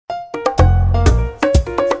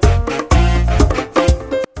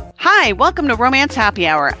Hi, welcome to Romance Happy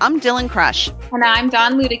Hour. I'm Dylan Crush. And I'm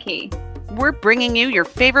Dawn Ludicky. We're bringing you your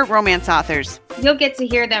favorite romance authors. You'll get to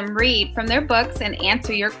hear them read from their books and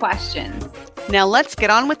answer your questions. Now let's get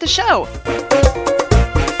on with the show.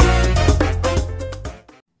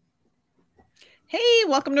 Hey,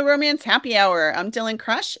 welcome to Romance Happy Hour. I'm Dylan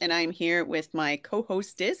Crush, and I'm here with my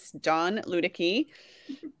co-hostess, Dawn Ludicky.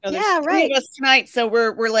 There's three of us tonight, so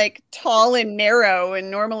we're like tall and narrow,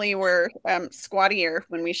 and normally we're squattier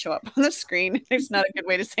when we show up on the screen. There's not a good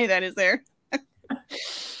way to say that, is there?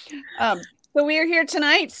 So we are here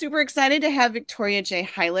tonight, super excited to have Victoria J.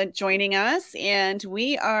 Hyla joining us, and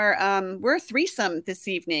we are we're a threesome this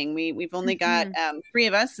evening. We've only got three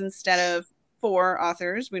of us instead of four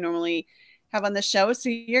authors we normally have on the show, so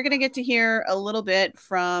you're going to get to hear a little bit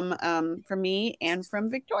from me and from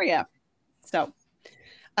Victoria. So,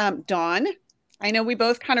 Dawn, I know we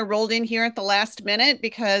both kind of rolled in here at the last minute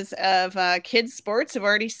because of kids' sports have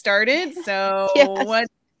already started. So, yes.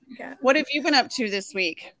 What have you been up to this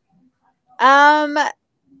week?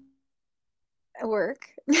 Work.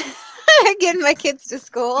 Getting my kids to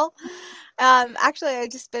school. Actually, I've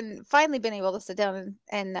just finally been able to sit down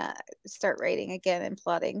and start writing again and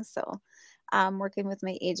plotting. So, working with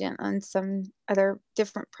my agent on some other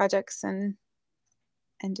different projects and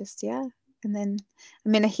just, yeah. And then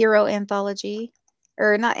I'm in a hero anthology,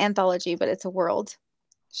 or not anthology, but it's a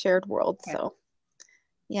shared world. Okay. So,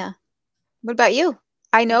 yeah. What about you?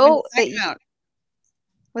 I know that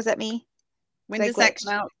was that me? When does that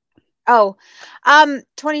come out? Oh,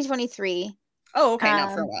 2023. Oh, okay,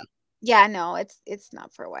 not for a while. Yeah, no, it's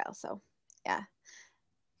not for a while. So, yeah.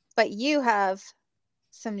 But you have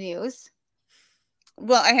some news.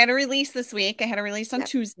 Well, I had a release this week. I had a release on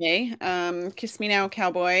Tuesday. Kiss Me Now,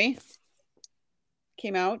 Cowboy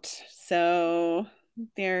came out. So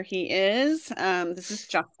there he is. This is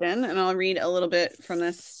Justin, and I'll read a little bit from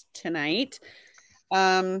this tonight.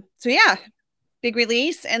 So yeah, big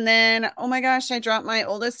release. And then, oh my gosh, I dropped my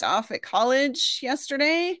oldest off at college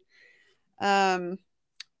yesterday. And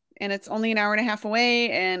it's only an hour and a half away,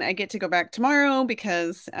 and I get to go back tomorrow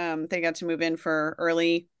because they got to move in for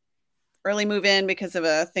early move in because of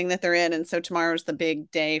a thing that they're in. And so tomorrow's the big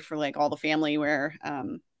day for like all the family where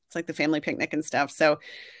it's like the family picnic and stuff. So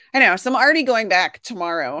I know, so I'm already going back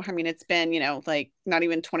tomorrow. I mean, it's been, like not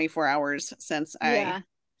even 24 hours since I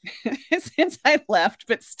left,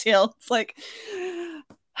 but still it's like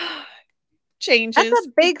changes. That's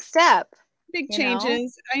a big step. Big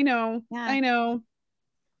changes. I know. Yeah. I know.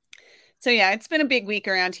 So yeah, it's been a big week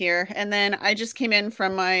around here. And then I just came in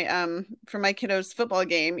from my kiddo's football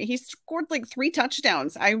game. He scored like 3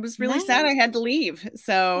 touchdowns. I was really sad I had to leave.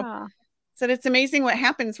 So said it's amazing what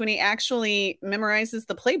happens when he actually memorizes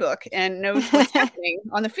the playbook and knows what's happening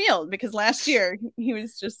on the field. Because last year he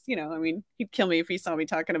was just, I mean, he'd kill me if he saw me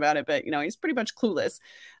talking about it, but he's pretty much clueless.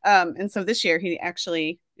 And so this year he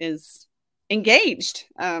actually is engaged.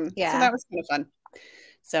 So that was kind of fun.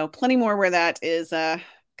 So plenty more where that is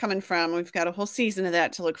coming from. We've got a whole season of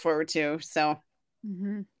that to look forward to. So,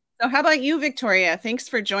 So how about you, Victoria? Thanks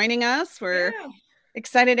for joining us. We're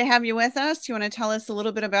excited to have you with us. You want to tell us a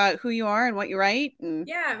little bit about who you are and what you write?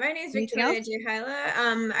 Yeah, my name is Victoria J.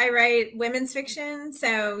 Hyla. I write women's fiction,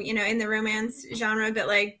 so in the romance genre, but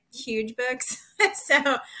like huge books.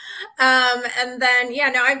 So, and then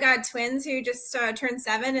I've got twins who just turned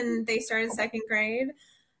 7 and they started 2nd grade,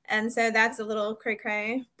 and so that's a little cray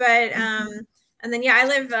cray. But and then I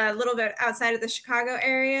live a little bit outside of the Chicago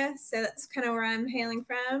area, so that's kind of where I'm hailing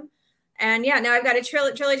from. And now I've got a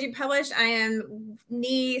trilogy published. I am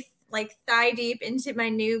thigh deep into my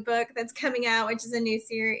new book that's coming out, which is a new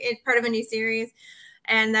series. It's part of a new series,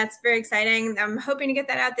 and that's very exciting. I'm hoping to get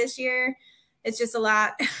that out this year. It's just a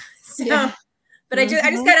lot. But I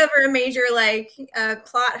just got over a major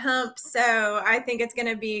plot hump, so I think it's going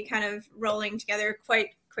to be kind of rolling together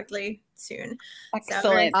quite quickly soon.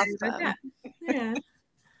 Excellent. So awesome. Yeah.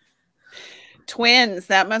 Twins,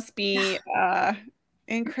 that must be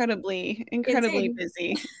incredibly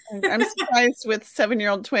busy. I'm surprised with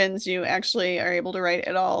 7-year-old twins you actually are able to write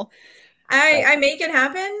at all. I make it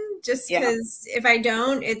happen just because if I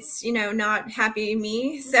don't, it's not happy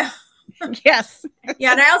me. So yes.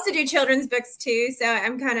 Yeah, and I also do children's books too, so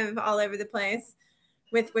I'm kind of all over the place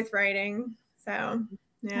with writing. So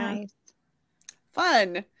yeah. Nice.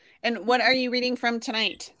 Fun. And what are you reading from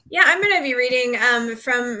tonight? Yeah, I'm going to be reading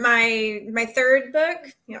from my third book.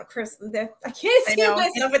 Chris, I can't see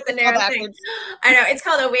myself with the narrow thing. I know. It's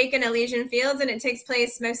called Awaken Elysian Fields, and it takes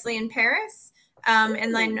place mostly in Paris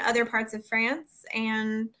and then other parts of France.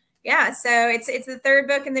 And so it's the third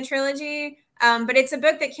book in the trilogy, but it's a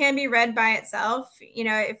book that can be read by itself.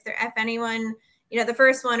 If anyone you know, the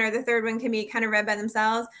first one or the third one can be kind of read by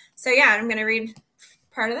themselves. So yeah, I'm going to read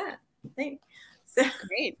part of that. Thanks. So,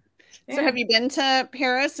 great. Yeah. So have you been to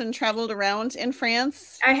Paris and traveled around in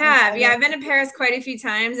France? I have. Yeah, I've been to Paris quite a few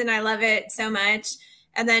times and I love it so much.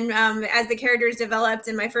 And then as the characters developed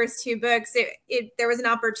in my first 2 books, there was an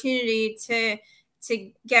opportunity to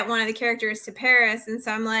get one of the characters to Paris. And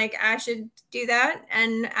so I'm like, I should do that.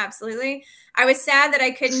 And absolutely. I was sad that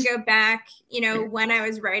I couldn't go back, you know, when I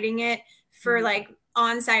was writing it for like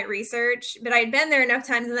on-site research, but I'd been there enough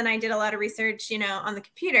times. And then I did a lot of research, you know, on the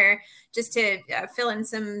computer just to fill in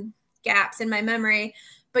some gaps in my memory.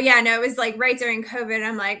 But yeah, no, it was like right during COVID.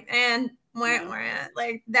 I'm like, and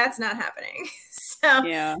like that's not happening. So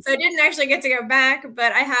I didn't actually get to go back,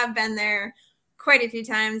 but I have been there quite a few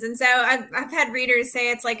times. And so I've had readers say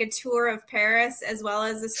it's like a tour of Paris as well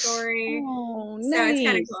as a story. Oh, so nice. It's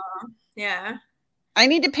kind of cool. Yeah. I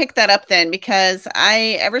need to pick that up then, because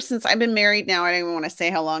ever since I've been married now, I don't even want to say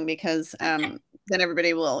how long, because then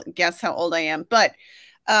everybody will guess how old I am. But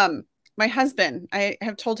my husband, I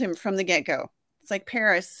have told him from the get-go, it's like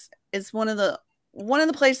Paris is one of the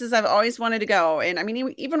places I've always wanted to go. And I mean,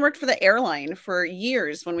 he even worked for the airline for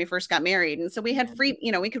years when we first got married. And so we had free,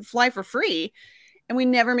 you know, we could fly for free, and we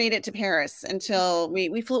never made it to Paris until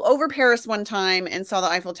we flew over Paris one time and saw the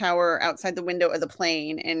Eiffel Tower outside the window of the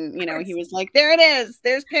plane. And, you know, he was like, there it is,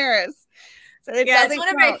 there's Paris. So it's one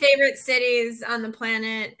of my favorite cities on the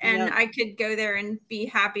planet. And I could go there and be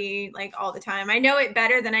happy like all the time. I know it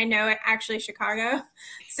better than I know it actually Chicago.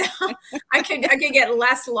 So I could get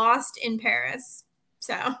less lost in Paris.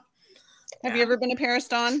 So have you ever been to Paris,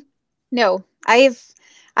 Dawn? No, I've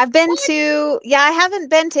been to, I haven't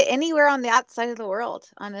been to anywhere on the outside of the world,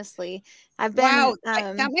 honestly. I've been. Wow,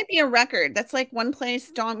 that might be a record. That's like one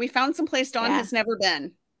place we found some place Dawn has never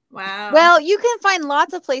been. Wow. Well, you can find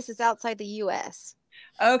lots of places outside the U.S.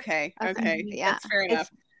 Okay. Yeah. That's fair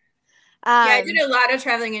enough. I did a lot of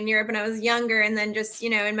traveling in Europe when I was younger. And then just, you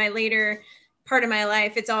know, in my later part of my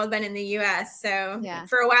life, it's all been in the U.S. So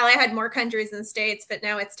for a while I had more countries than states, but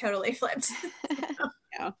now it's totally flipped.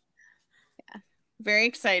 Yeah. Very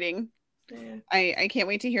exciting. Yeah. I can't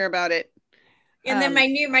wait to hear about it. And then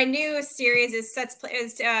my new series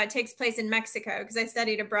takes place in Mexico, because I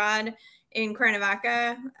studied abroad in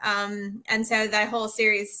Cuernavaca, and so that whole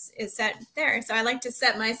series is set there. So I like to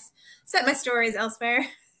set my stories elsewhere.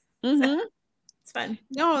 So it's fun.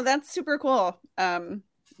 No, that's super cool.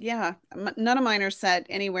 Yeah, none of mine are set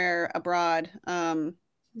anywhere abroad. So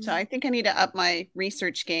I think I need to up my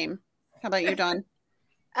research game. How about you, Dawn?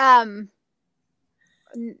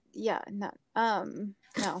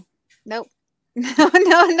 Nope. No,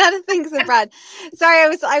 none of things abroad. Sorry,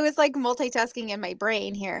 I was like multitasking in my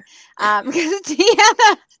brain here. Because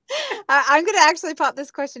Deanna, I'm gonna actually pop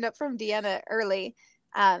this question up from Deanna early.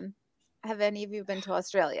 Have any of you been to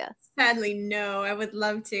Australia? Sadly, no. I would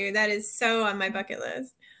love to. That is so on my bucket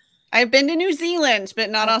list. I've been to New Zealand, but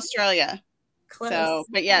not Australia. Close. So,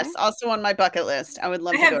 but yes, also on my bucket list. I would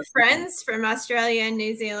love to go. I have friends from Australia and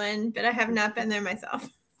New Zealand, but I have not been there myself.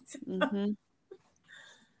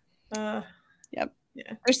 Yep.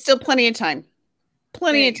 Yeah. There's still plenty of time.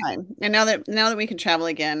 Plenty of time. And now that we can travel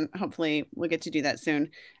again, hopefully we'll get to do that soon.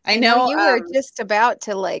 I know you were just about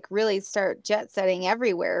to like really start jet setting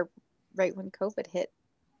everywhere right when COVID hit.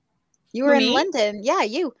 You were in London. Yeah,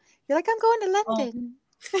 you're like, I'm going to London.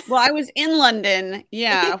 Well, I was in London,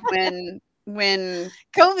 when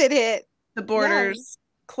COVID hit. The borders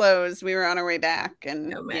closed. We were on our way back,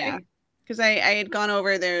 and because I had gone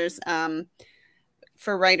over. There's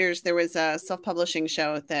for writers, there was a self-publishing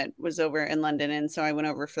show that was over in London, and so I went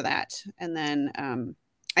over for that. And then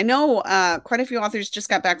I know quite a few authors just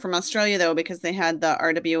got back from Australia though, because they had the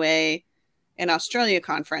RWA in Australia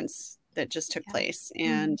conference that just took place,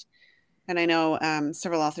 and I know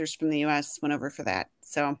several authors from the US went over for that.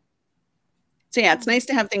 So yeah, it's nice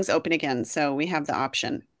to have things open again, so we have the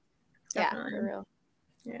option. Definitely. For real.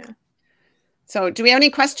 Yeah. So do we have any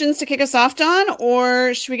questions to kick us off, Dawn,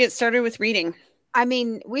 or should we get started with reading? I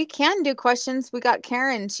mean, we can do questions. We got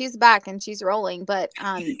Karen. She's back and she's rolling, but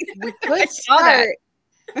we could start.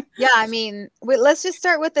 Yeah, I mean, let's just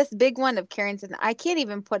start with this big one of Karen's, and I can't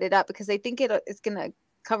even put it up because I think it's going to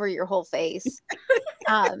cover your whole face.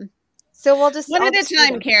 So we'll just one at a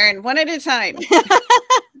time, Karen. One at a time.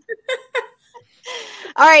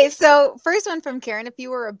 All right. So first one from Karen: if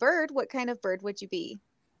you were a bird, what kind of bird would you be?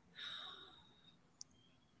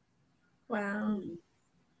 Wow.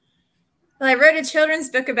 Well, I wrote a children's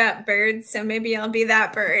book about birds, so maybe I'll be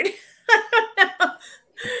that bird. I don't know.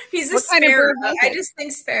 He's a sparrow. I just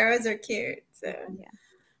think sparrows are cute. So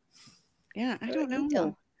yeah, I don't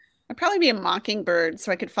know. I'd probably be a mockingbird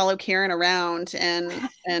so I could follow Karen around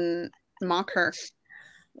and mock her.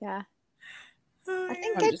 Yeah. Oh, I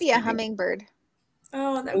think I'm I'd just be a kidding. hummingbird.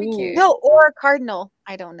 Oh, that'd be Ooh. cute. No, or a cardinal.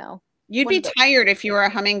 I don't know. You'd One be of those. tired if you were a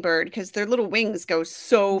hummingbird because their little wings go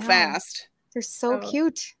so No. fast. They're so Oh.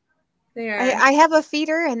 cute. They are. I have a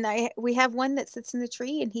feeder, and we have one that sits in the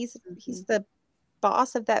tree, and he's the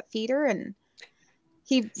boss of that feeder, and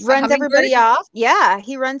he runs everybody hummingbird? off. Yeah,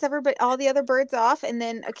 he runs all the other birds off, and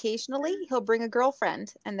then occasionally he'll bring a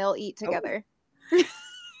girlfriend, and they'll eat together.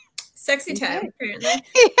 Sexy time, apparently.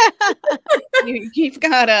 You've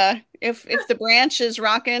got if the branch is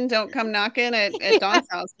rocking, don't come knocking at Dawn's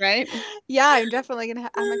house, right? Yeah, I'm definitely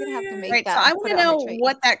gonna. I'm gonna have to make Right. that. So I and want put to it on the know tree.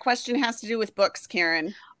 what that question has to do with books,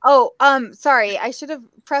 Karen. Oh, sorry. I should have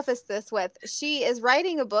prefaced this with she is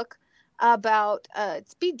writing a book about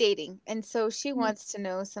speed dating, and so she wants to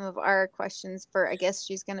know some of our questions for. I guess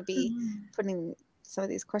she's going to be putting some of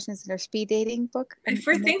these questions in her speed dating book. If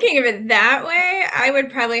we're thinking of it that way, I would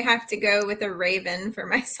probably have to go with a raven for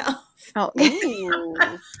myself. Oh, Ooh.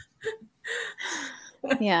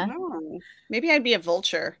 yeah. Oh, maybe I'd be a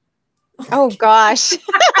vulture. Oh gosh.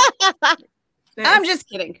 I'm just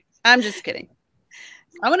kidding. I'm just kidding.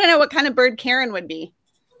 I want to know what kind of bird Karen would be.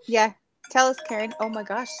 Yeah. Tell us, Karen. Oh my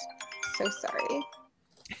gosh. So sorry.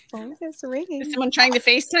 Oh, it's ringing. Is someone trying to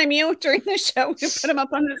FaceTime you during the show? We put him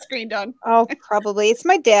up on the screen, Dawn. Oh, probably. It's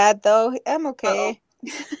my dad, though. I'm okay.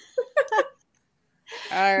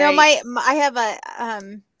 All right. No, I have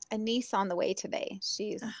a niece on the way today.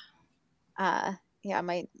 She's my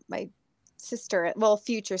sister, well,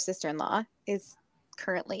 future sister-in-law is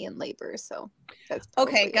currently in labor, so that's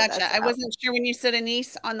okay, gotcha. I wasn't sure when you said a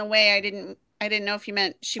niece on the way. I didn't know if you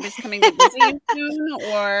meant she was coming to visit you soon,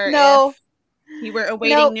 or no, if you were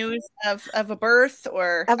awaiting news of a birth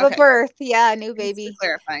or a birth. Yeah, a new baby.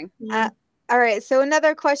 Clarifying. All right. So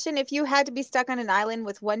another question: if you had to be stuck on an island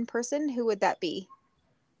with one person, who would that be?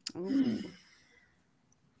 My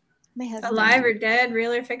husband. Alive or dead,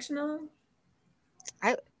 real or fictional?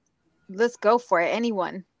 Let's go for it.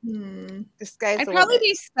 Anyone. This guy's. I'd probably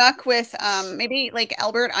be stuck with maybe like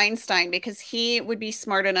Albert Einstein, because he would be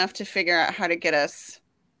smart enough to figure out how to get us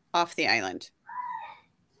off the island.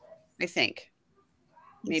 I think.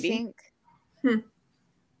 Maybe.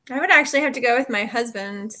 I would actually have to go with my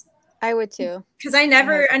husband. I would too. Because I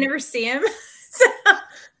never see him. So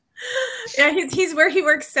yeah, he's where he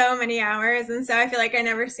works so many hours, and so I feel like I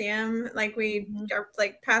never see him. Like we are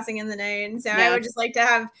like passing in the night, and so I would just like to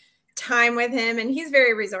have time with him, and he's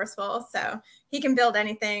very resourceful, so he can build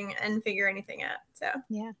anything and figure anything out. So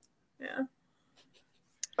yeah.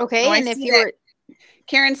 Okay, and if you were,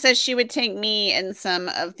 Karen says she would take me and some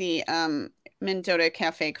of the Mendota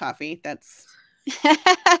Cafe coffee. That's a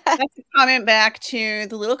comment back to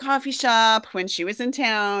the little coffee shop when she was in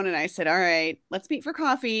town, and I said, all right, let's meet for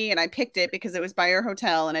coffee, and I picked it because it was by our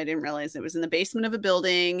hotel, and I didn't realize it was in the basement of a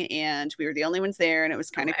building, and we were the only ones there, and it was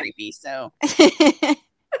kind of creepy. So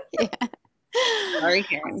sorry,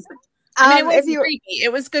 Karen. I mean, it was creepy.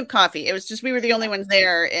 It was good coffee. It was just we were the only ones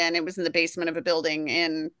there, and it was in the basement of a building,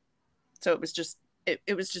 and so it was just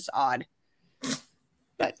it was just odd.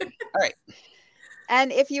 But all right.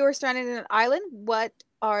 And if you were stranded in an island, what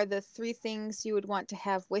are the 3 things you would want to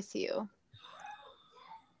have with you?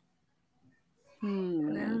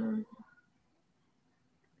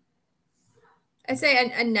 I say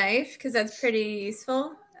a knife, because that's pretty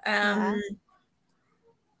useful.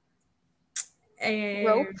 A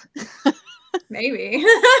rope, maybe.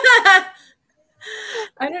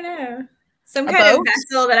 I don't know. Some kind of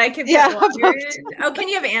vessel that I could put water in. Oh, can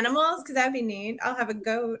you have animals? Because that'd be neat. I'll have a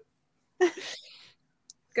goat.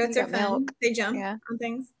 Goats are fun. Milk. They jump on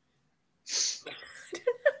things.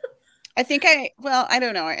 I think I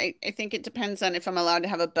don't know. I think it depends on if I'm allowed to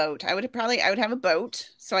have a boat. I would have a boat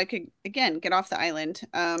so I could, again, get off the island.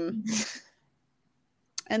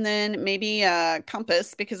 And then maybe a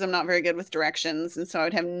compass, because I'm not very good with directions. And so I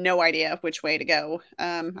would have no idea which way to go.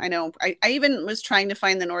 I know I even was trying to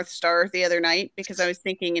find the North Star the other night, because I was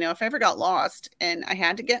thinking, if I ever got lost and I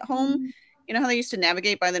had to get home, you know how they used to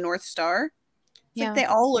navigate by the North Star? It's like they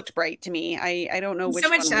all looked bright to me. I don't know which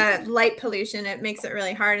one. So much light pollution, it makes it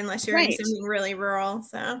really hard unless you're in something really rural.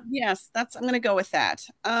 So yes, I'm going to go with that.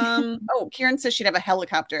 Karen says she'd have a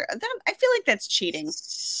helicopter. I feel like that's cheating.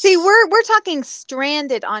 See, we're talking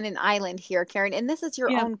stranded on an island here, Karen, and this is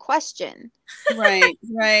your own question. Right.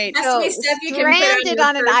 So stranded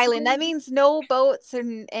on an island. That means no boats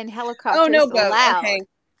and helicopters allowed. Okay.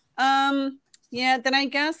 Then I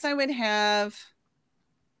guess I would have.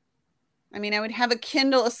 I would have a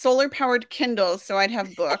Kindle, a solar powered Kindle, so I'd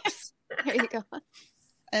have books. There you go.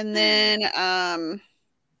 And then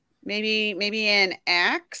maybe an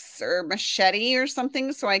axe or machete or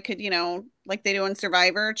something, so I could, like they do in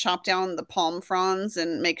Survivor, chop down the palm fronds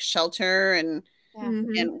and make shelter and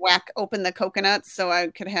whack open the coconuts so I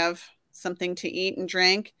could have something to eat and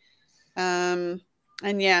drink. And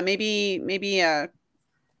yeah, maybe a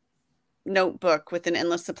notebook with an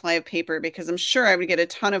endless supply of paper, because I'm sure I would get a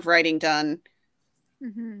ton of writing done,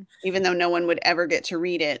 even though no one would ever get to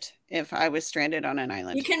read it if I was stranded on an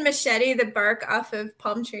island. You can machete the bark off of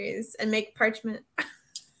palm trees and make parchment.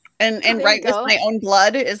 And write with my own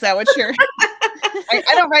blood? Is that what you're... I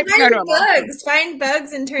don't write Find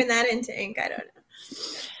bugs and turn that into ink. I don't know.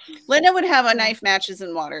 Linda would have a knife, matches,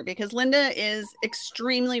 and water, because Linda is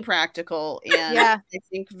extremely practical and I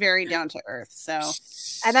think very down to earth. So,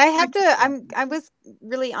 and I was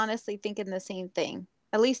really honestly thinking the same thing.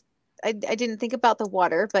 At least I didn't think about the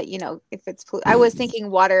water, but if it's I was thinking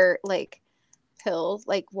water, like pills,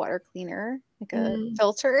 like water cleaner, like a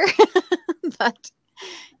filter. But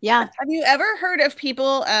yeah. Have you ever heard of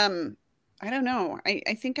people? I don't know.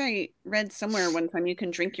 I think I read somewhere one time you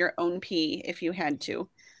can drink your own pee if you had to.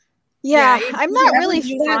 Yeah, I'm not really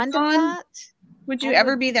fond of that. Would you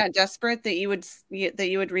ever be that desperate that you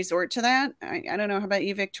would resort to that? I don't know. How about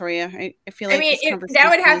you, Victoria? I feel like that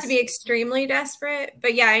would have to be extremely desperate.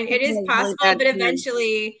 But yeah, it is possible. But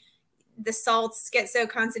eventually, the salts get so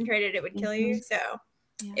concentrated it would kill you. So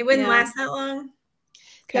it wouldn't last that long.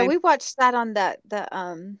 Okay. Yeah, we watched that on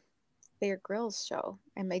the Bear Grylls show,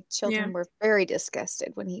 and my children were very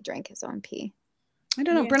disgusted when he drank his own pee. I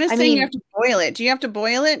don't know. Brenna's saying you have to boil it. Do you have to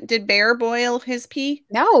boil it? Did Bear boil his pee?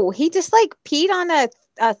 No, he just like peed on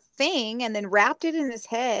a thing and then wrapped it in his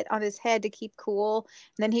head to keep cool.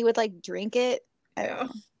 And then he would like drink it. Oh,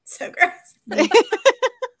 so gross.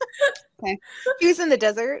 Okay. He was in the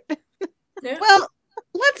desert. Yeah. Well,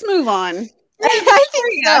 let's move on. I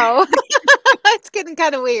think so. It's getting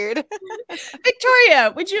kind of weird.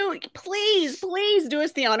 Victoria, would you please do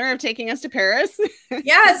us the honor of taking us to Paris?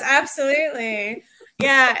 Yes, absolutely.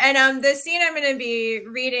 Yeah, and the scene I'm going to be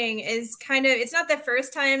reading is it's not the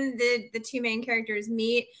first time the two main characters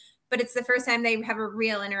meet, but it's the first time they have a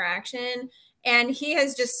real interaction. And he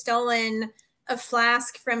has just stolen a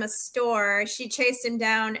flask from a store. She chased him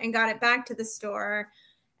down and got it back to the store,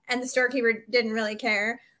 and the storekeeper didn't really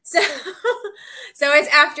care. So it's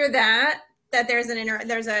after that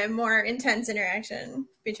there's a more intense interaction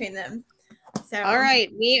between them. So all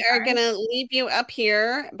right, we are gonna leave you up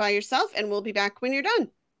here by yourself, and we'll be back when you're done.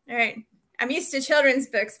 All right. I'm used to children's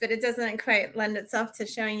books, but it doesn't quite lend itself to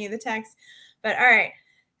showing you the text. But all right.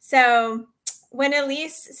 So when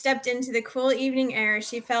Elise stepped into the cool evening air,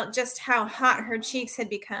 she felt just how hot her cheeks had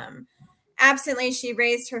become. Absently, she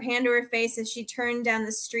raised her hand to her face as she turned down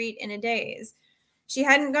the street in a daze. She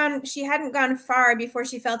hadn't gone far before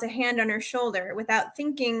she felt a hand on her shoulder. Without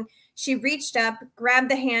thinking, she reached up, grabbed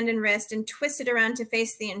the hand and wrist, and twisted around to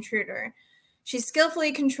face the intruder. She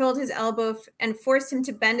skillfully controlled his elbow and forced him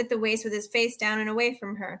to bend at the waist with his face down and away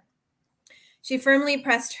from her. She firmly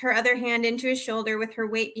pressed her other hand into his shoulder with her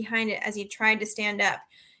weight behind it as he tried to stand up.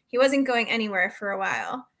 He wasn't going anywhere for a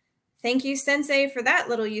while. Thank you, Sensei, for that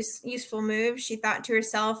little useful move, she thought to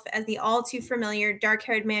herself as the all-too-familiar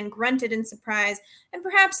dark-haired man grunted in surprise and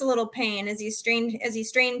perhaps a little pain as he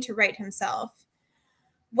strained to right himself.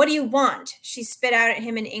 What do you want? She spit out at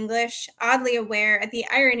him in English, oddly aware at the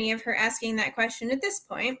irony of her asking that question at this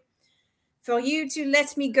point. For you to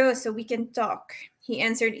let me go so we can talk, he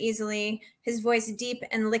answered easily, his voice deep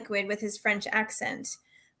and liquid with his French accent.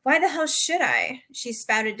 Why the hell should I? She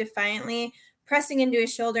spouted defiantly, pressing into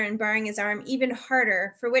his shoulder and barring his arm even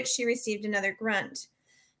harder, for which she received another grunt.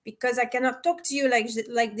 Because I cannot talk to you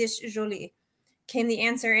like this, Jolie, came the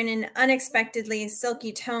answer in an unexpectedly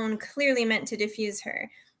silky tone clearly meant to diffuse her.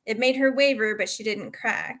 It made her waver, but she didn't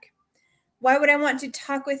crack. Why would I want to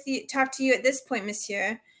talk to you at this point,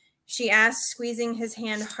 monsieur? She asked, squeezing his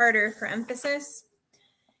hand harder for emphasis.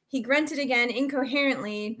 He grunted again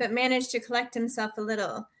incoherently, but managed to collect himself a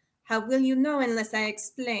little. How will you know unless I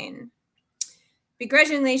explain?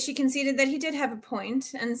 Begrudgingly, she conceded that he did have a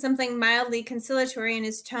point, and something mildly conciliatory in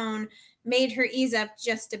his tone made her ease up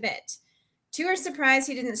just a bit. To her surprise,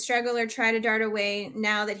 he didn't struggle or try to dart away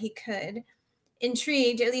now that he could.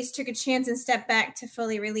 Intrigued, Elise took a chance and stepped back to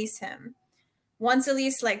fully release him. Once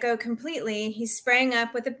Elise let go completely, he sprang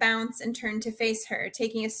up with a bounce and turned to face her,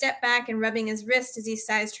 taking a step back and rubbing his wrist as he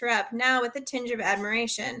sized her up, now with a tinge of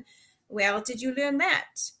admiration. Where did you learn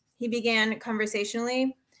that? He began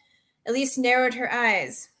conversationally. Elise narrowed her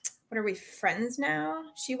eyes. What, are we friends now?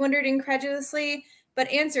 She wondered incredulously, but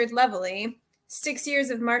answered levelly. 6 years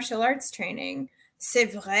of martial arts training. C'est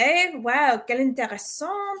vrai? Wow, quelle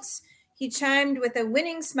intéressante. He chimed with a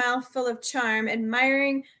winning smile full of charm,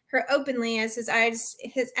 admiring her openly as his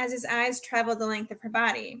eyes traveled the length of her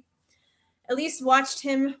body. Elise watched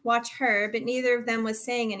him watch her, but neither of them was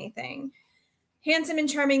saying anything. Handsome and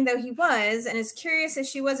charming though he was, and as curious as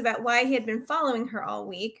she was about why he had been following her all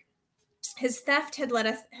week, his theft had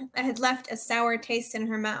left a sour taste in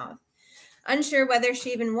her mouth. Unsure whether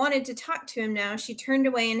she even wanted to talk to him now, she turned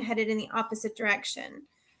away and headed in the opposite direction.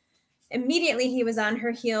 Immediately he was on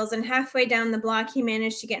her heels, and halfway down the block he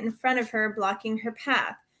managed to get in front of her, blocking her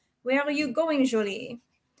path. "Where are you going, Jolie?"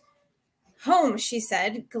 "Home," she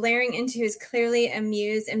said, glaring into his clearly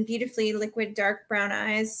amused and beautifully liquid dark brown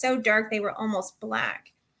eyes, so dark they were almost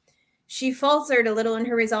black. She faltered a little in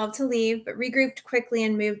her resolve to leave, but regrouped quickly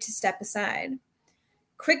and moved to step aside.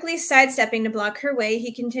 Quickly sidestepping to block her way,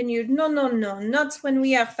 he continued, No, not when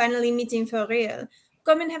we are finally meeting for real.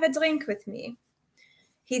 Come and have a drink with me."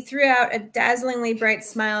 He threw out a dazzlingly bright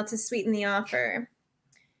smile to sweeten the offer.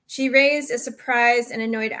 She raised a surprised and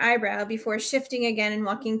annoyed eyebrow before shifting again and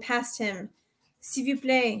walking past him. "S'il vous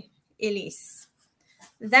plaît, Elise."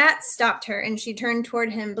 That stopped her, and she turned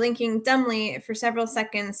toward him, blinking dumbly for several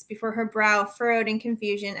seconds before her brow furrowed in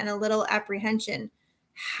confusion and a little apprehension.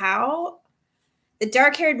 "How?" The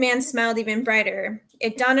dark-haired man smiled even brighter.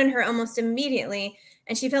 It dawned on her almost immediately,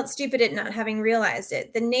 and she felt stupid at not having realized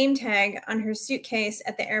it. The name tag on her suitcase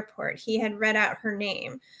at the airport, he had read out her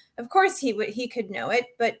name. Of course he could know it,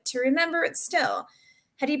 but to remember it still.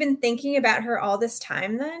 Had he been thinking about her all this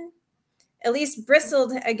time then? Elise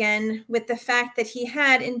bristled again with the fact that he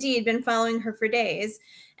had indeed been following her for days,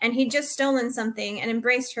 and he'd just stolen something and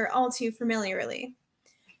embraced her all too familiarly.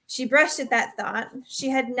 She brushed at that thought. She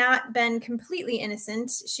had not been completely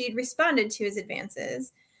innocent. She'd responded to his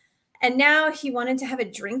advances. And now he wanted to have a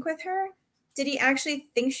drink with her? Did he actually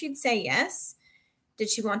think she'd say yes? Did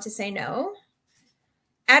she want to say no?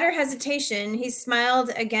 At her hesitation, he smiled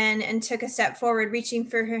again and took a step forward, reaching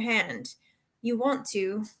for her hand. "You want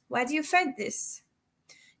to. Why do you fight this?"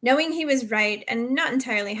 Knowing he was right and not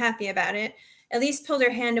entirely happy about it, Elise pulled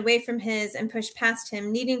her hand away from his and pushed past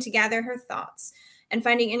him, needing to gather her thoughts, and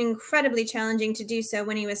finding it incredibly challenging to do so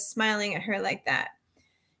when he was smiling at her like that.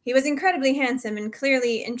 He was incredibly handsome and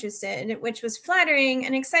clearly interested, which was flattering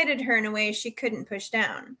and excited her in a way she couldn't push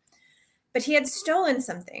down. But he had stolen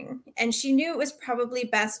something, and she knew it was probably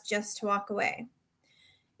best just to walk away.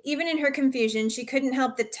 Even in her confusion, she couldn't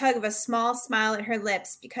help the tug of a small smile at her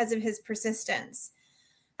lips because of his persistence.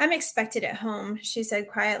 "I'm expected at home," she said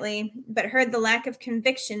quietly, but heard the lack of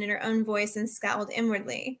conviction in her own voice and scowled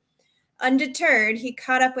inwardly. Undeterred, he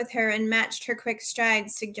caught up with her and matched her quick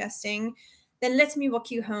strides, suggesting, "Then let me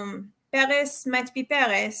walk you home. Paris might be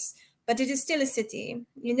Paris, but it is still a city.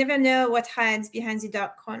 You never know what hides behind the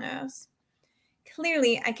dark corners."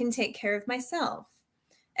 "Clearly, I can take care of myself."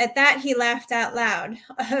 At that, he laughed out loud.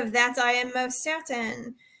 "Of that I am most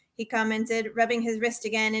certain," he commented, rubbing his wrist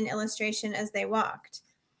again in illustration as they walked.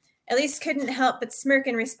 Elise couldn't help but smirk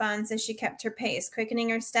in response as she kept her pace, quickening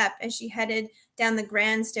her step as she headed down the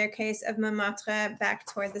grand staircase of Montmartre back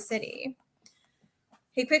toward the city.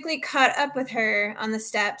 He quickly caught up with her on the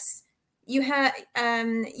steps. You have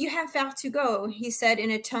far to go," he said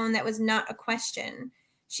in a tone that was not a question.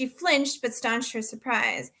 She flinched but staunched her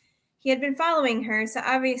surprise. He had been following her, so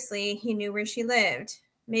obviously he knew where she lived.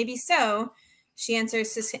 "Maybe so," she answered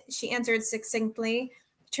succinctly,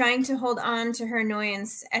 trying to hold on to her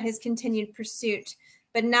annoyance at his continued pursuit,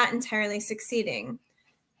 but not entirely succeeding.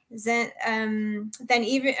 Then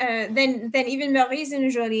even more reason,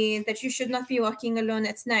 Jolie, that you should not be walking alone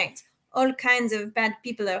at night. All kinds of bad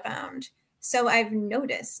people around." "So I've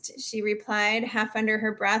noticed," she replied, half under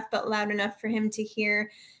her breath, but loud enough for him to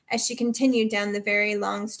hear as she continued down the very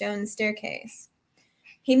long stone staircase.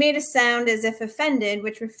 He made a sound as if offended,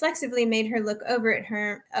 which reflexively made her look over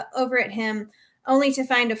at him, only to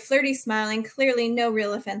find a flirty smile and clearly no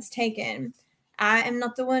real offense taken. "I am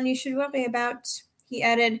not the one you should worry about," he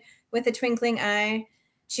added with a twinkling eye.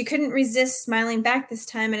 She couldn't resist smiling back this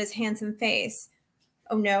time at his handsome face.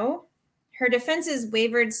 "Oh, no?" Her defenses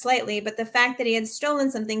wavered slightly, but the fact that he had stolen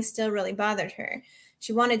something still really bothered her.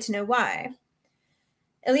 She wanted to know why.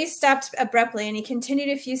 Elise stopped abruptly, and he continued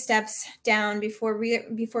a few steps down before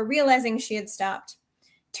realizing she had stopped.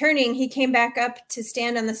 Turning, he came back up to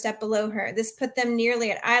stand on the step below her. This put them nearly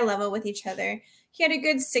at eye level with each other. He had a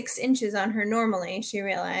good 6 inches on her normally, she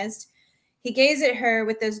realized. He gazed at her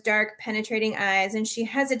with those dark, penetrating eyes, and she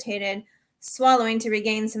hesitated, swallowing to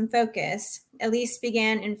regain some focus. Elise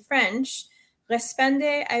began in French,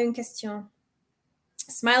 "Répondez à une question,"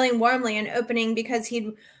 smiling warmly and openly because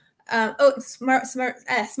he'd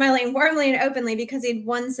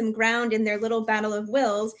won some ground in their little battle of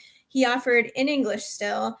wills. He offered, in English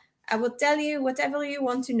still, I will tell you whatever you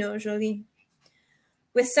want to know, Jolie.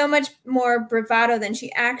 With so much more bravado than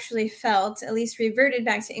she actually felt, Elise reverted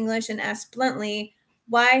back to English and asked bluntly,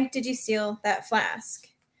 why did you steal that flask?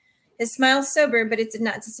 His smile sobered, but it did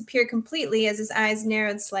not disappear completely as his eyes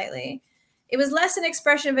narrowed slightly. It was less an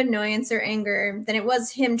expression of annoyance or anger than it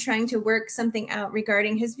was him trying to work something out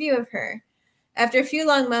regarding his view of her. After a few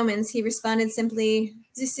long moments, he responded simply,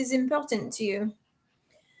 this is important to you.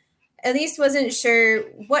 Elise wasn't sure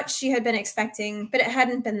what she had been expecting, but it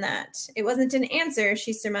hadn't been that. It wasn't an answer,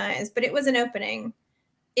 she surmised, but it was an opening.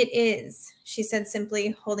 It is, she said simply,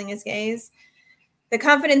 holding his gaze. The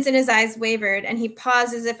confidence in his eyes wavered, and he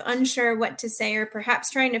paused as if unsure what to say or perhaps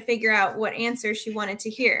trying to figure out what answer she wanted to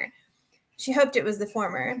hear. She hoped it was the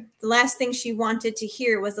former. The last thing she wanted to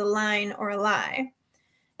hear was a line or a lie.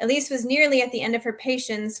 Elise was nearly at the end of her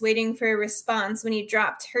patience, waiting for a response when he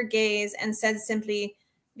dropped her gaze and said simply,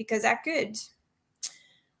 because I could.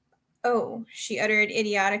 Oh, she uttered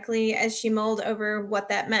idiotically as she mulled over what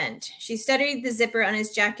that meant. She studied the zipper on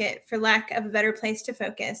his jacket for lack of a better place to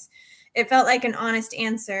focus. It felt like an honest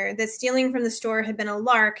answer, that stealing from the store had been a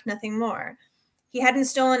lark, nothing more. He hadn't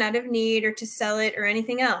stolen out of need or to sell it or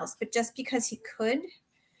anything else, but just because he could?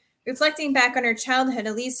 Reflecting back on her childhood,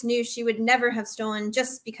 Elise knew she would never have stolen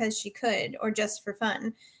just because she could, or just for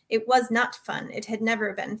fun. It was not fun. It had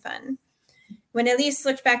never been fun. When Elise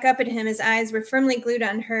looked back up at him, his eyes were firmly glued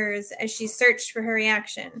on hers as she searched for her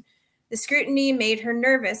reaction. The scrutiny made her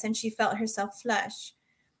nervous, and she felt herself flush.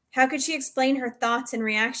 How could she explain her thoughts in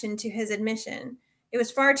reaction to his admission? It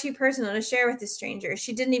was far too personal to share with the stranger.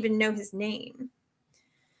 She didn't even know his name.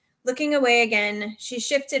 Looking away again, she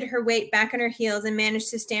shifted her weight back on her heels and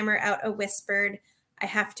managed to stammer out a whispered, I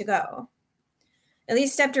have to go.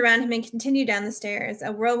 Elise stepped around him and continued down the stairs.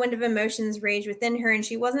 A whirlwind of emotions raged within her, and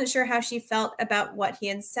she wasn't sure how she felt about what he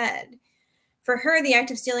had said. For her, the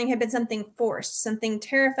act of stealing had been something forced, something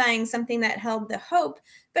terrifying, something that held the hope,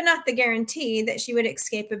 but not the guarantee that she would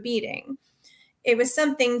escape a beating. It was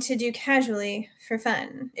something to do casually for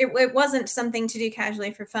fun. It wasn't something to do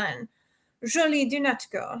casually for fun. Jolie, do not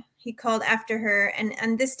go, he called after her,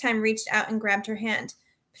 and this time reached out and grabbed her hand.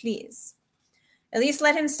 Please. Elise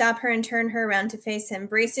let him stop her and turn her around to face him,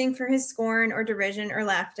 bracing for his scorn or derision or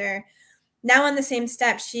laughter. Now on the same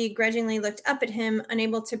step, she grudgingly looked up at him,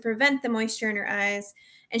 unable to prevent the moisture in her eyes,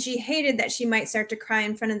 and she hated that she might start to cry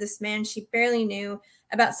in front of this man she barely knew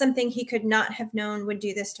about something he could not have known would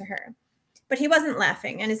do this to her. But he wasn't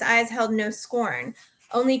laughing, and his eyes held no scorn,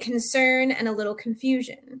 only concern and a little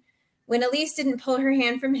confusion. When Elise didn't pull her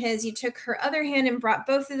hand from his, he took her other hand and brought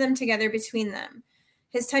both of them together between them.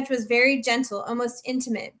 His touch was very gentle, almost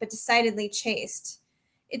intimate, but decidedly chaste.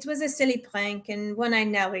 It was a silly prank, and one I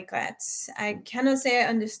now regret. I cannot say I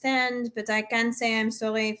understand, but I can say I'm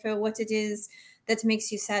sorry for what it is that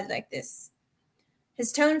makes you sad like this.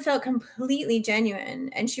 His tone felt completely genuine,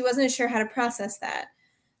 and she wasn't sure how to process that.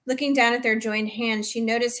 Looking down at their joined hands, she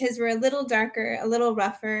noticed his were a little darker, a little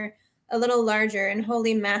rougher, a little larger, and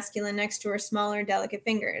wholly masculine next to her smaller, delicate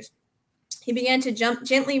fingers. He began to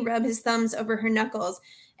gently rub his thumbs over her knuckles,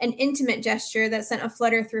 an intimate gesture that sent a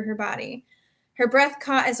flutter through her body. Her breath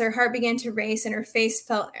caught as her heart began to race, and her face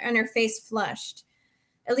flushed.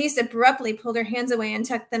 Elise abruptly pulled her hands away and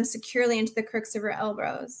tucked them securely into the crooks of her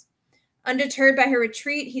elbows. Undeterred by her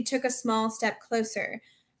retreat, he took a small step closer.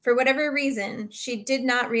 For whatever reason, she did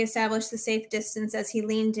not reestablish the safe distance as he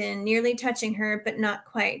leaned in, nearly touching her, but not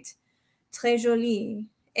quite. Très jolie,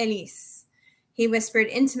 Elise, he whispered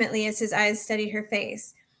intimately as his eyes studied her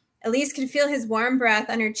face. Elise could feel his warm breath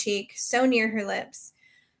on her cheek, so near her lips.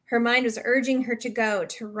 Her mind was urging her to go,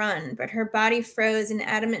 to run, but her body froze in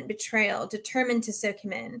adamant betrayal, determined to soak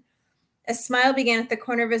him in. A smile began at the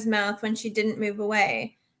corner of his mouth when she didn't move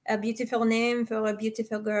away. A beautiful name for a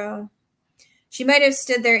beautiful girl. She might have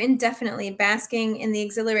stood there indefinitely, basking in the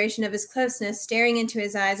exhilaration of his closeness, staring into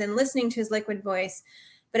his eyes and listening to his liquid voice.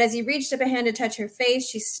 But as he reached up a hand to touch her face,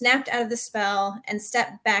 she snapped out of the spell and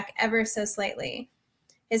stepped back ever so slightly.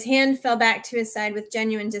 His hand fell back to his side with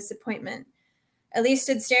genuine disappointment. Elise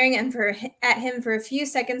stood staring at him for a few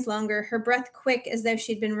seconds longer, her breath quick as though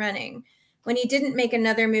she'd been running. When he didn't make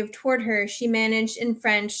another move toward her, she managed in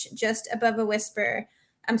French, just above a whisper,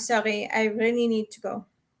 I'm sorry, I really need to go.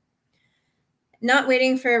 Not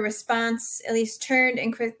waiting for a response, Elise turned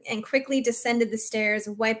and quickly descended the stairs,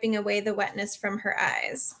 wiping away the wetness from her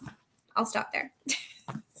eyes. I'll stop there.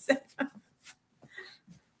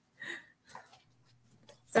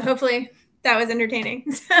 So hopefully that was entertaining.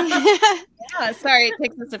 Yeah, sorry, it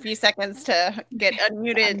takes us a few seconds to get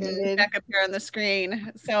unmuted and back up here on the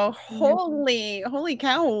screen. So holy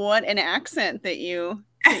cow, what an accent that you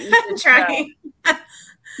Trying.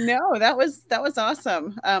 No, that was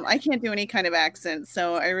awesome. I can't do any kind of accent,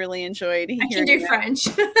 so I really enjoyed hearing I can do that. French.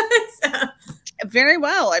 Very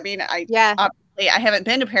well. I mean, obviously I haven't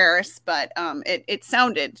been to Paris, but it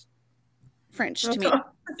sounded French to me. Cool.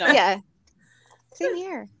 So. Yeah. Same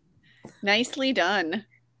here. Nicely done.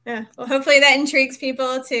 Yeah. Well, hopefully that intrigues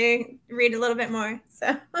people to read a little bit more.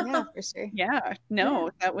 So yeah, for sure. Yeah. No,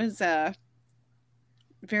 that was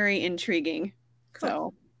very intriguing. Cool.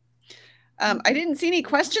 So I didn't see any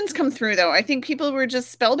questions come through though. I think people were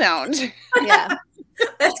just spellbound. Yeah.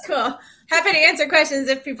 That's cool. Happy to answer questions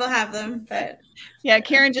if people have them. But yeah,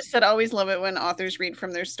 Karen just said always love it when authors read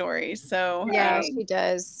from their stories. So yeah, she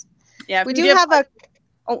does. Yeah, we do have a.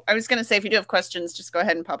 Oh, I was going to say, if you do have questions, just go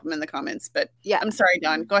ahead and pop them in the comments. But yeah, I'm sorry,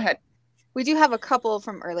 Dawn. Go ahead. We do have a couple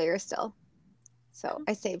from earlier still, so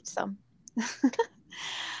I saved some.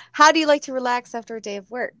 How do you like to relax after a day of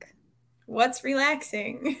work? What's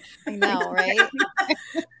relaxing? I know, right?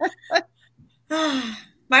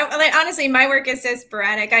 Honestly, my work is so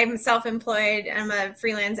sporadic. I'm self-employed. I'm a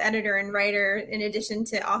freelance editor and writer in addition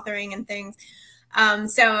to authoring and things.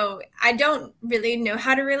 So I don't really know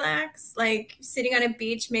how to relax. Like sitting on a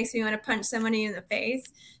beach makes me want to punch somebody in the face.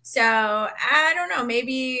 So I don't know,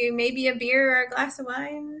 maybe a beer or a glass of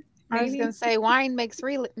wine. Maybe. I was going to say wine makes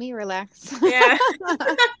me relax. Yeah.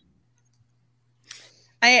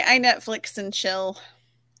 I Netflix and chill.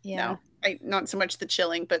 Yeah. No, not so much the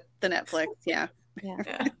chilling, but the Netflix. Yeah.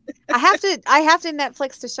 Yeah. I have to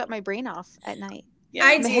Netflix to shut my brain off at night. Yeah.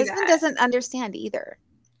 My husband doesn't understand either.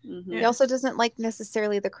 Mm-hmm. He also doesn't like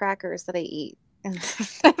necessarily the crackers that I eat. And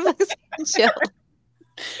Netflix and chill.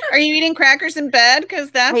 Are you eating crackers in bed?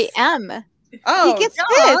 Because that's I am. Oh, he gets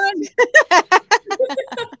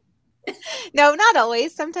pissed. No, not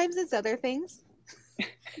always. Sometimes it's other things.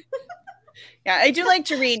 Yeah, I do like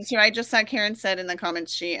to read too. I just saw Karen said in the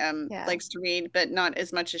comments she likes to read, but not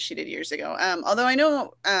as much as she did years ago. Although I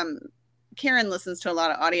know Karen listens to a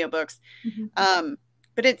lot of audiobooks. Mm-hmm.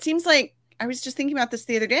 But it seems like I was just thinking about this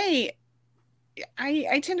the other day.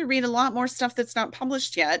 I tend to read a lot more stuff that's not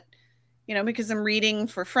published yet, because I'm reading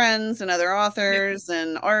for friends and other authors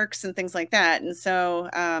and ARCs and things like that. And so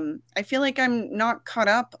I feel like I'm not caught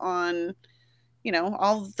up on,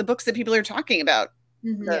 all the books that people are talking about.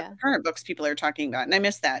 Mm-hmm. The current books people are talking about, and I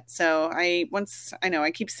miss that. So I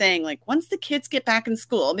keep saying, like, once the kids get back in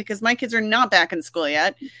school, because my kids are not back in school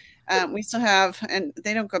yet. We still have, and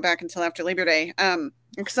they don't go back until after Labor Day.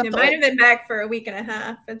 Except it might have been back for a week and a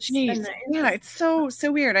half. It's been nice. Yeah, it's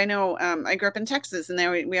so weird. I know. I grew up in Texas,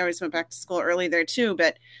 and we always went back to school early there too.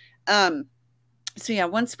 But so yeah,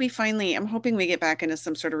 once we finally, I'm hoping we get back into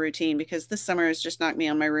some sort of routine, because this summer has just knocked me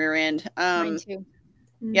on my rear end. Mine too.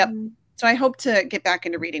 Yep. So I hope to get back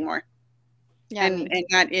into reading more. Yeah, and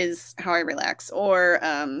that is how I relax, or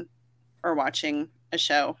watching a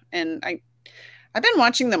show. And I've been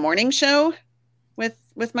watching The Morning Show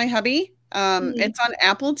with my hubby. It's on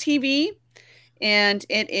Apple TV, and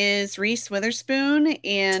it is Reese Witherspoon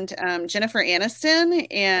and Jennifer Aniston.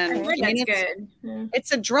 And that's good.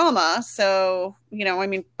 It's a drama, so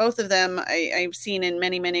both of them I've seen in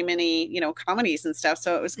many, many, many comedies and stuff.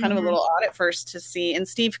 So it was kind of a little odd at first to see, and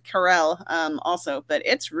Steve Carell also, but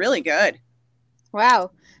it's really good.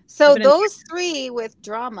 Wow! So those three with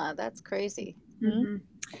drama, that's crazy. Mm-hmm.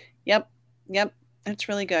 Yep, that's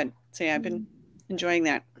really good. So yeah, I've been enjoying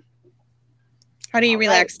that. How do you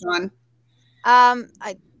relax, Dawn? I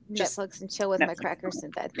Netflix and chill with my crackers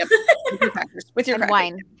in bed. Yep. With your and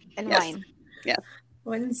wine. And yes. wine. Yeah.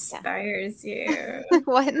 What inspires you?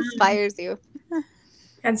 What inspires you?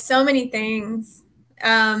 And so many things.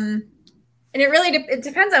 And it really it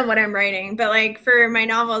depends on what I'm writing. But like for my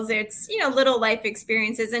novels, it's, little life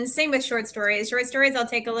experiences. And same with short stories. Short stories, I'll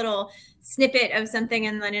take a little snippet of something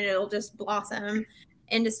and then it'll just blossom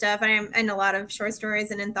into stuff. I'm in a lot of short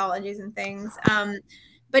stories and anthologies and things.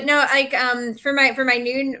 But no, like for my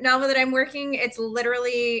new novel that I'm working, it's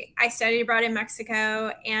literally, I studied abroad in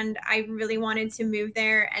Mexico and I really wanted to move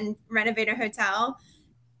there and renovate a hotel.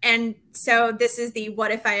 And so this is the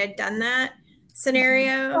what if I had done that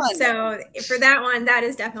scenario. So for that one, that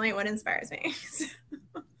is definitely what inspires me.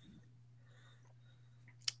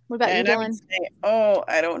 What about you, Dylan?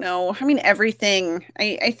 I don't know. I mean, everything.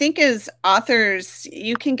 I think as authors,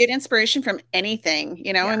 you can get inspiration from anything.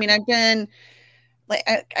 I mean, I've been like,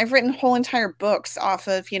 I've written whole entire books off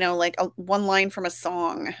of, like one line from a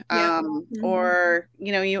song, or,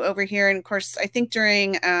 you overhear. And of course, I think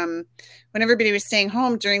during, when everybody was staying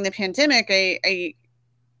home during the pandemic, I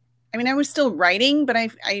mean, I was still writing, but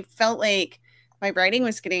I felt like my writing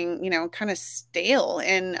was getting, kind of stale.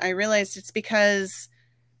 And I realized it's because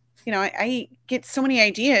you know, I get so many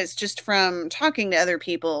ideas just from talking to other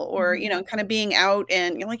people, or, you know, kind of being out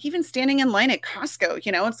and, you know, like even standing in line at Costco,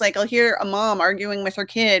 you know, it's like I'll hear a mom arguing with her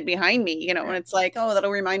kid behind me, you know, and it's like, oh,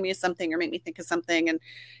 that'll remind me of something or make me think of something,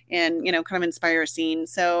 and, you know, kind of inspire a scene.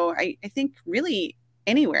 So I think really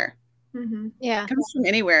anywhere. Yeah. It comes from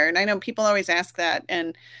anywhere. And I know people always ask that.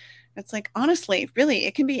 And it's like, honestly, really,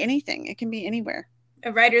 it can be anything. It can be anywhere.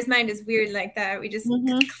 A writer's mind is weird like that. We just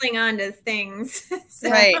cling on to things. So.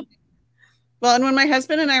 Right. Well, and when my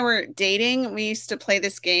husband and I were dating, we used to play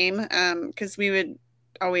this game because we would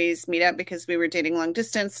always meet up because we were dating long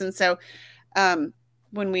distance. And so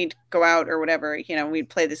when we'd go out or whatever, you know, we'd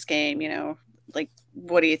play this game, you know, like,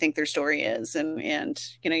 what do you think their story is? And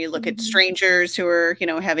you know, you look at strangers who are, you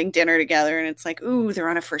know, having dinner together, and it's like, ooh, they're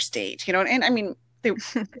on a first date, you know, and I mean, they've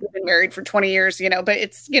been married for 20 years, you know, but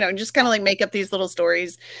it's, you know, just kind of like make up these little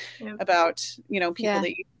stories about, you know, people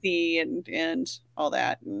that you see and all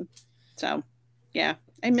that. And so, yeah,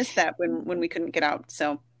 I missed that when we couldn't get out.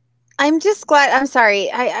 So I'm just glad. I'm sorry.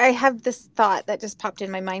 I have this thought that just popped in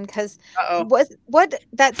my mind because what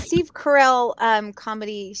that Steve Carell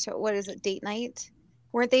comedy show, what is it, Date Night?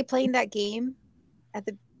 Weren't they playing that game at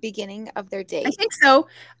the beginning of their date? I think so.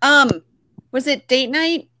 Was it Date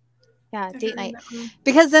Night? Yeah, Date Night.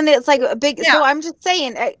 Because then it's like a big. So I'm just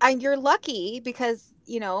saying, you're lucky because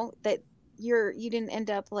you know that you didn't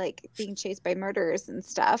end up like being chased by murderers and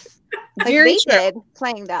stuff. Like they did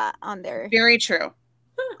playing that on their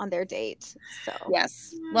on their date. So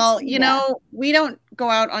yes. Well, you know, we don't go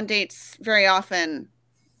out on dates very often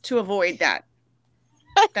to avoid that.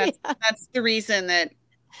 That's the reason that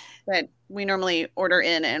we normally order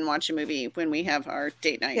in and watch a movie when we have our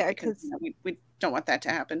date night, because we don't want that to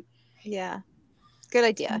happen. Yeah. Good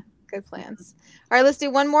idea. Good plans. All right, let's do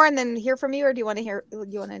one more and then hear from you, or do you want to hear?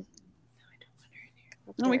 You want to?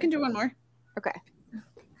 No, we can do one more. Okay.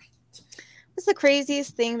 What's the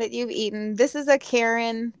craziest thing that you've eaten? This is a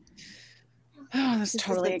Karen. Oh, that's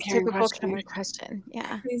totally a typical Karen question.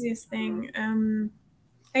 Yeah. Craziest thing.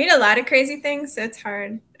 I eat a lot of crazy things, so it's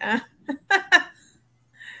hard. I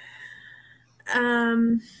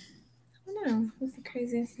don't know. What's the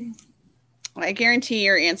craziest thing? Well, I guarantee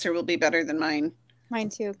your answer will be better than mine. Mine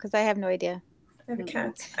too, because I have no idea. I have a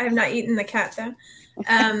cat. I have not eaten the cat though.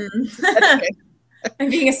 I'm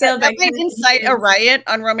being assailed by cats. Incite a riot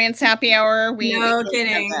on Romance Happy Hour. No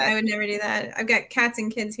kidding. I would never do that. I've got cats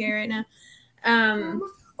and kids here right now.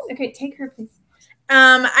 Okay, take her, please.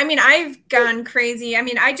 I mean, I've gone crazy. I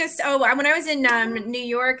mean, when I was in New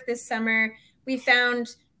York this summer, we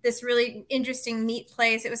found this really interesting meat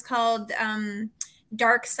place. It was called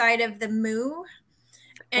Dark Side of the Moo.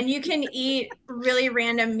 And you can eat really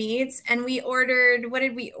random meats. And we ordered, what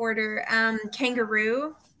did we order?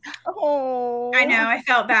 Kangaroo. Oh, I know. I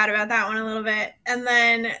felt bad about that one a little bit. And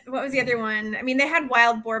then what was the other one? I mean, they had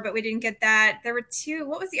wild boar, but we didn't get that. There were two.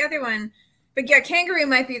 What was the other one? But yeah, kangaroo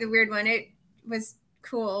might be the weird one. It was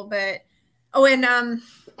cool, but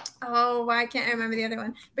why can't I remember the other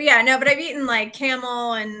one? But yeah, no, but I've eaten like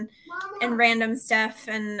camel and random stuff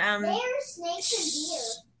and snakes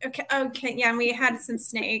and deer. Okay, yeah, and we had some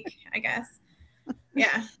snake, I guess.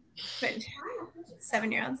 Yeah, but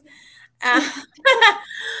 7-year-olds.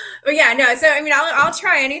 But yeah, no. So I mean, I'll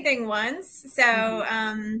try anything once. So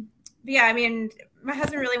but yeah, I mean, my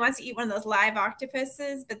husband really wants to eat one of those live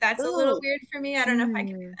octopuses, but that's a little weird for me. I don't know if I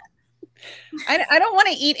can do that. I don't want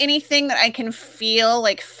to eat anything that I can feel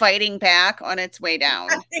like fighting back on its way down.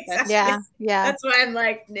 Exactly. Yeah. That's why I'm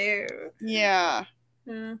like, no. Yeah.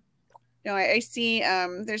 No, I see.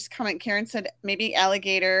 There's a comment. Karen said maybe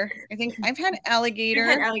alligator. I think I've had alligator.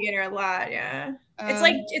 I've had alligator a lot. Yeah.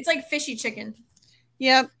 It's like fishy chicken.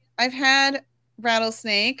 Yep. I've had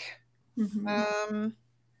rattlesnake. Mm-hmm.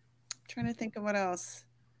 Trying to think of what else.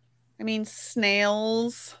 I mean,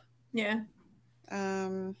 snails. Yeah.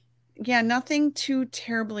 Yeah, nothing too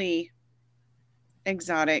terribly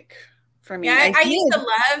exotic for me. Yeah, I used to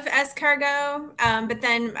love escargot, but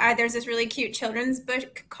then there's this really cute children's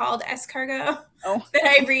book called Escargot that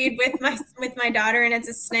I read with my daughter, and it's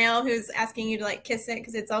a snail who's asking you to like kiss it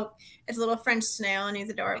because it's a little French snail and he's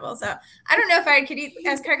adorable. So I don't know if I could eat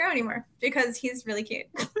escargot anymore because he's really cute.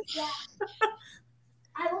 Yeah.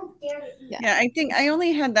 I won't dare to eat. Yeah, I think I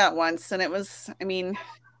only had that once, and it was, I mean,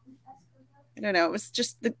 I don't know, it was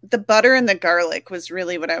just the butter and the garlic was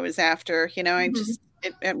really what I was after. You know, I just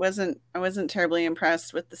I wasn't terribly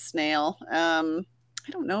impressed with the snail. I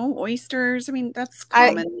don't know, oysters. I mean, that's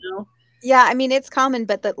common now. Yeah, I mean, it's common,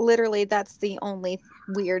 but literally that's the only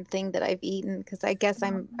weird thing that I've eaten because I guess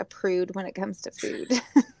I'm a prude when it comes to food.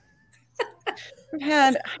 I've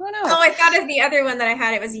had, I don't know. Oh, I thought of the other one that I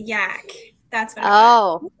had. It was yak. That's what it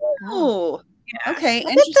was. Oh, Yeah. okay. I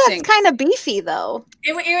think Interesting. that's kind of beefy, though.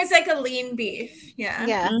 It was like a lean beef. Yeah.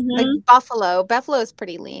 Yeah, Mhm. like buffalo. Buffalo is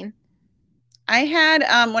pretty lean. I had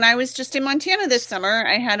when I was just in Montana this summer,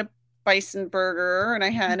 I had a bison burger and I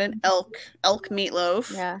had an elk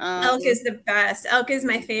meatloaf. Yeah. Elk is the best. Elk is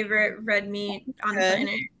my favorite red meat on the Good.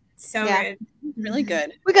 planet. So Yeah. good. really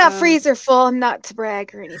good. We got freezer full, not to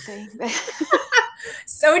brag or anything.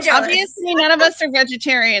 So jealous. Obviously, none of us are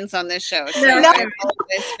vegetarians on this show. So No. I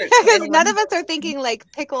apologize for anyone None of us are thinking like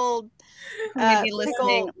pickled. who may be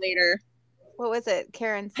listening later. What was it?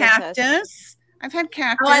 Karen sent us. Cactus. I've had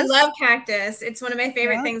cactus. Oh, I love cactus. It's one of my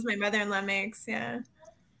favorite Yeah. things my mother-in-law makes. Yeah.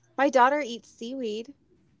 My daughter eats seaweed.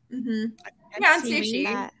 Mm-hmm. Had Yeah, it's seaweed.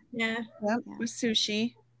 sushi. Yeah. Yep, with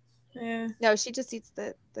sushi. Yeah. No, she just eats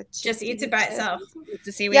the Just eats it by itself. With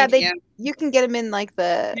the seaweed. Yeah, you can get them in like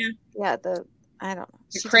the I don't know.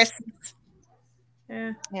 The crisp.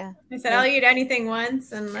 Yeah. Yeah. I said I'll eat anything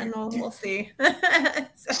once, and then we'll see.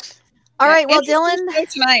 So, All right, well, Interesting Dylan. show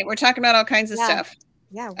tonight we're talking about all kinds of Yeah. stuff.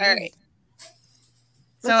 Yeah. All right.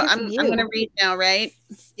 So Let's hear I'm from going to you. read now, right?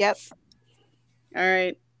 Yep. All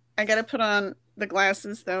right. I got to put on the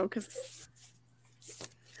glasses though,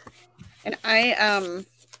 and I'm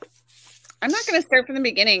not going to start from the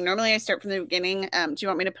beginning. Normally I start from the beginning. Do you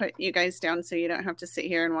want me to put you guys down so you don't have to sit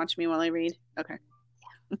here and watch me while I read? Okay.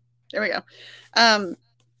 There we go.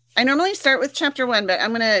 I normally start with chapter 1, but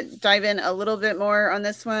I'm going to dive in a little bit more on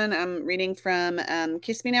this one. I'm reading from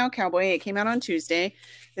Kiss Me Now, Cowboy. It came out on Tuesday.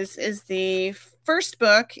 This is the first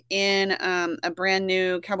book in a brand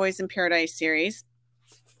new Cowboys in Paradise series.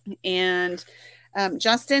 And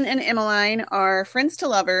Justin and Emmeline are friends to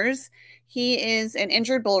lovers. He is an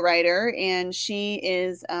injured bull rider, and she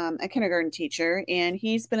is a kindergarten teacher, and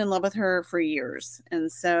he's been in love with her for years.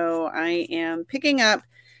 And so I am picking up,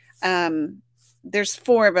 there's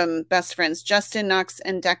 4 of them, best friends. Justin, Knox,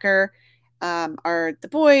 and Decker are the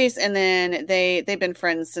boys, and then they've been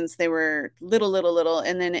friends since they were little.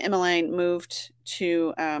 And then Emmeline moved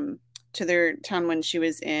to their town when she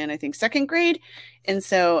was in, I think, 2nd grade. And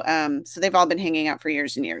so they've all been hanging out for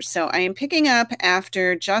years and years. So I am picking up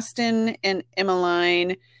after Justin and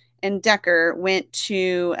Emmeline and Decker went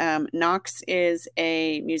to, Knox is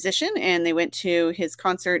a musician, and they went to his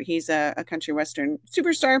concert. He's a country western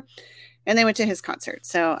superstar, and they went to his concert.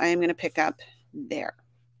 So I am going to pick up there.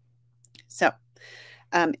 So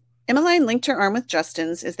Emmeline linked her arm with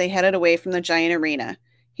Justin's as they headed away from the giant arena.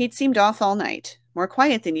 He'd seemed off all night, more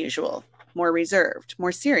quiet than usual, more reserved,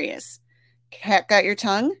 more serious. Cat got your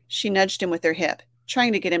tongue? She nudged him with her hip,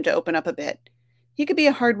 trying to get him to open up a bit. He could be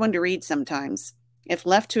a hard one to read sometimes. If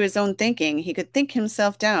left to his own thinking, he could think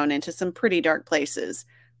himself down into some pretty dark places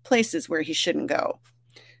where he shouldn't go.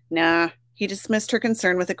 Nah, he dismissed her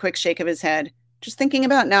concern with a quick shake of his head. Just thinking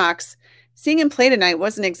about Knox. Seeing him play tonight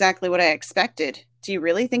wasn't exactly what I expected. Do you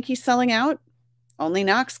really think he's selling out? Only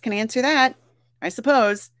Knox can answer that, I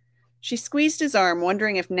suppose. She squeezed his arm,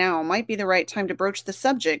 wondering if now might be the right time to broach the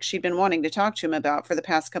subject she'd been wanting to talk to him about for the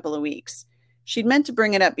past couple of weeks. She'd meant to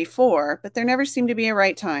bring it up before, but there never seemed to be a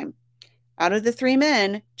right time. Out of the 3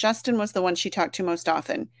 men, Justin was the one she talked to most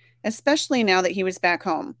often, especially now that he was back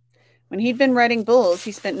home. When he'd been riding bulls,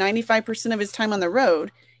 he spent 95% of his time on the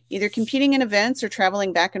road, either competing in events or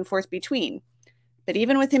traveling back and forth between. But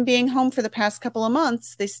even with him being home for the past couple of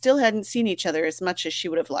months, they still hadn't seen each other as much as she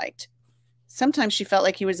would have liked. Sometimes she felt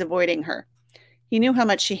like he was avoiding her. He knew how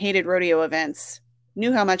much she hated rodeo events,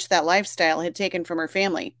 knew how much that lifestyle had taken from her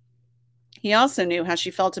family. He also knew how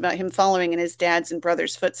she felt about him following in his dad's and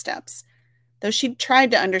brother's footsteps. Though she'd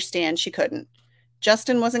tried to understand, she couldn't.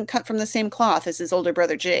 Justin wasn't cut from the same cloth as his older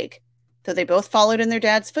brother Jake. Though they both followed in their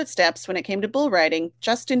dad's footsteps when it came to bull riding,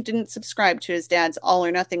 Justin didn't subscribe to his dad's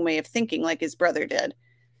all-or-nothing way of thinking like his brother did.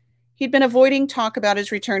 He'd been avoiding talk about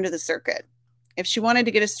his return to the circuit. If she wanted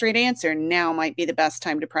to get a straight answer, now might be the best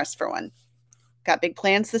time to press for one. Got big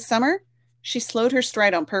plans this summer? She slowed her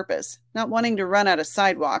stride on purpose, not wanting to run out a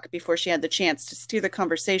sidewalk before she had the chance to steer the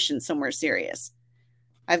conversation somewhere serious.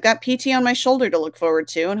 I've got PT on my shoulder to look forward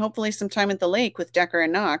to, and hopefully some time at the lake with Decker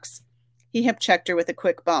and Knox. He hip-checked her with a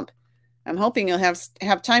quick bump. I'm hoping you'll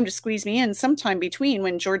have time to squeeze me in sometime between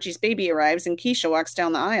when Georgie's baby arrives and Keisha walks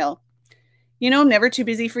down the aisle. You know I'm never too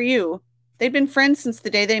busy for you. They'd been friends since the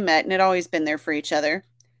day they met and had always been there for each other.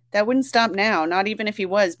 That wouldn't stop now, not even if he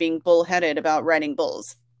was being bull-headed about riding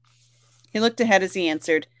bulls. He looked ahead as he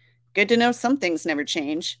answered, Good to know some things never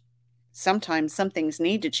change. Sometimes some things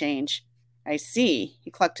need to change. I see. He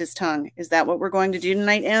clucked his tongue. Is that what we're going to do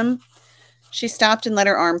tonight, Em? She stopped and let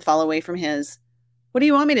her arm fall away from his. What do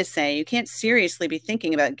you want me to say? You can't seriously be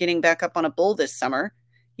thinking about getting back up on a bull this summer.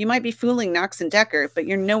 You might be fooling Knox and Decker, but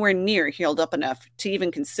you're nowhere near healed up enough to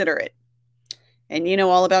even consider it. And you know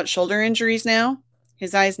all about shoulder injuries now?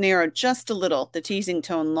 His eyes narrowed just a little, the teasing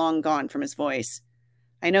tone long gone from his voice.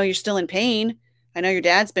 I know you're still in pain. I know your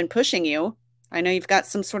dad's been pushing you. I know you've got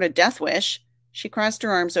some sort of death wish. She crossed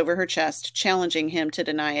her arms over her chest, challenging him to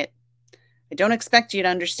deny it. I don't expect you to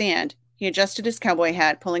understand. He adjusted his cowboy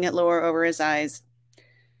hat, pulling it lower over his eyes.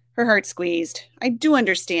 Her heart squeezed. I do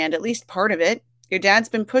understand, at least part of it. Your dad's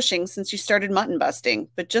been pushing since you started mutton busting,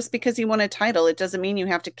 but just because he won a title, it doesn't mean you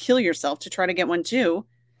have to kill yourself to try to get one too.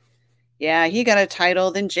 Yeah, he got a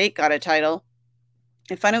title, then Jake got a title.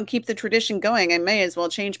 If I don't keep the tradition going, I may as well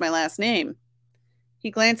change my last name.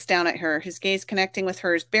 He glanced down at her, his gaze connecting with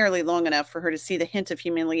hers barely long enough for her to see the hint of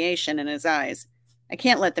humiliation in his eyes. I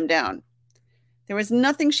can't let them down. There was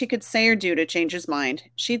nothing she could say or do to change his mind.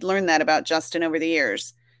 She'd learned that about Justin over the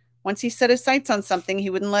years. Once he set his sights on something, he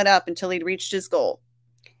wouldn't let up until he'd reached his goal.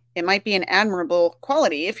 It might be an admirable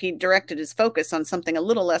quality if he directed his focus on something a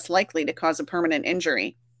little less likely to cause a permanent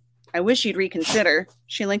injury. I wish you'd reconsider.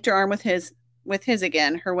 She linked her arm with his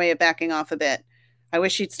again, her way of backing off a bit. I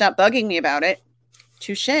wish you'd stop bugging me about it.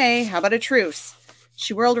 Touché. How about a truce?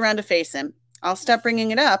 She whirled around to face him. I'll stop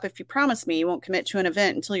bringing it up if you promise me you won't commit to an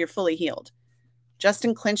event until you're fully healed.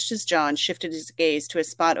 Justin clenched his jaw and shifted his gaze to a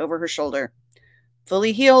spot over her shoulder.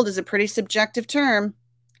 Fully healed is a pretty subjective term.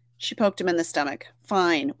 She poked him in the stomach.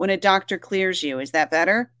 Fine. When a doctor clears you, is that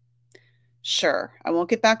better? Sure. I won't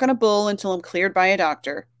get back on a bull until I'm cleared by a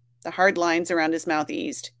doctor. The hard lines around his mouth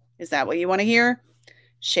eased. Is that what you want to hear?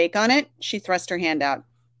 Shake on it? She thrust her hand out.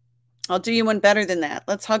 I'll do you one better than that.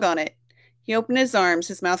 Let's hug on it. He opened his arms,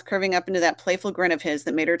 his mouth curving up into that playful grin of his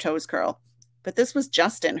that made her toes curl. But this was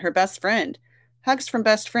Justin, her best friend. Hugs from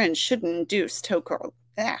best friends shouldn't induce toe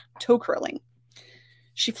curling.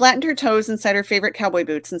 She flattened her toes inside her favorite cowboy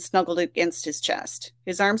boots and snuggled against his chest.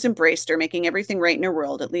 His arms embraced her, making everything right in her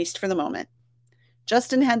world, at least for the moment.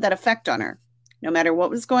 Justin had that effect on her. No matter what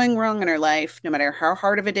was going wrong in her life, no matter how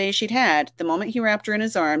hard of a day she'd had, the moment he wrapped her in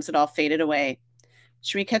his arms, it all faded away.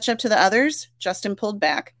 Should we catch up to the others? Justin pulled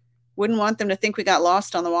back. Wouldn't want them to think we got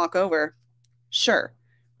lost on the walk over. Sure.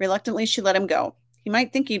 Reluctantly, she let him go. He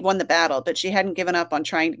might think he'd won the battle, but she hadn't given up on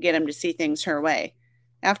trying to get him to see things her way.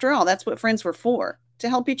 After all, that's what friends were for, to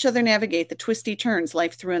help each other navigate the twisty turns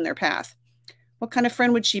life threw in their path. What kind of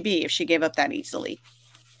friend would she be if she gave up that easily?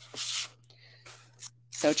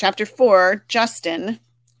 So chapter 4, Justin.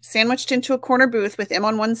 Sandwiched into a corner booth with Em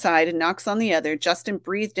on one side and Knox on the other, Justin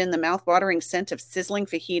breathed in the mouth-watering scent of sizzling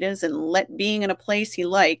fajitas and let being in a place he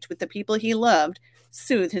liked with the people he loved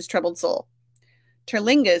soothe his troubled soul.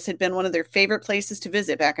 Terlingas had been one of their favorite places to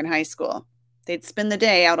visit back in high school. They'd spend the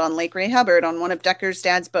day out on Lake Ray Hubbard on one of Decker's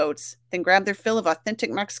dad's boats, then grab their fill of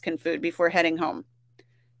authentic Mexican food before heading home.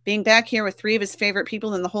 Being back here with 3 of his favorite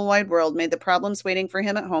people in the whole wide world made the problems waiting for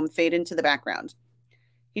him at home fade into the background.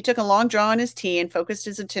 He took a long draw on his tea and focused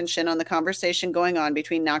his attention on the conversation going on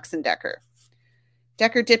between Knox and Decker.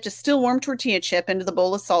 Decker dipped a still warm tortilla chip into the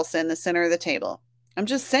bowl of salsa in the center of the table. I'm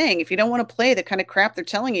just saying, if you don't want to play the kind of crap they're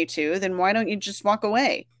telling you to, then why don't you just walk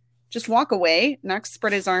away? Just walk away? Knox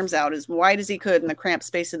spread his arms out as wide as he could in the cramped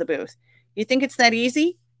space of the booth. You think it's that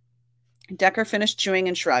easy? Decker finished chewing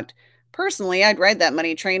and shrugged. Personally, I'd ride that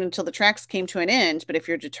money train until the tracks came to an end, but if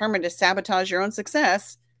you're determined to sabotage your own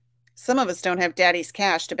success... Some of us don't have daddy's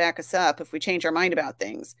cash to back us up if we change our mind about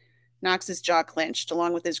things. Knox's jaw clenched,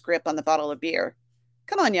 along with his grip on the bottle of beer.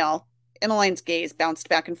 Come on, y'all. Emmeline's gaze bounced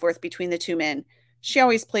back and forth between the 2 men. She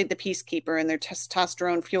always played the peacekeeper in their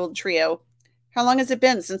testosterone-fueled trio. How long has it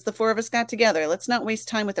been since the 4 of us got together? Let's not waste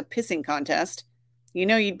time with a pissing contest. You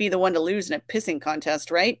know you'd be the one to lose in a pissing contest,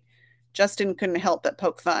 right? Justin couldn't help but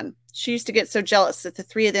poke fun. She used to get so jealous that the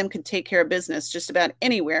 3 of them could take care of business just about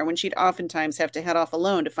anywhere when she'd oftentimes have to head off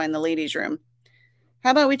alone to find the ladies' room.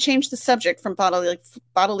 How about we change the subject from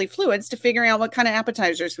bodily fluids to figuring out what kind of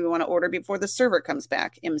appetizers we want to order before the server comes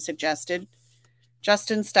back, Em suggested.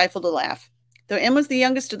 Justin stifled a laugh. Though Em was the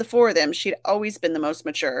youngest of the 4 of them, she'd always been the most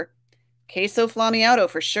mature. Queso flamiato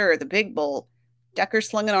for sure, the big bowl. Decker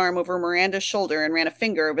slung an arm over Miranda's shoulder and ran a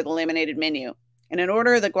finger over the laminated menu. And in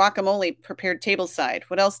order of the guacamole prepared tableside,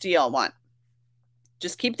 what else do y'all want?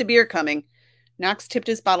 Just keep the beer coming. Knox tipped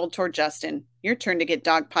his bottle toward Justin. Your turn to get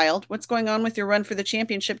dogpiled. What's going on with your run for the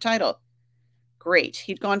championship title? Great.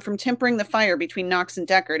 He'd gone from tempering the fire between Knox and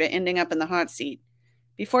Decker to ending up in the hot seat.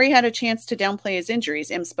 Before he had a chance to downplay his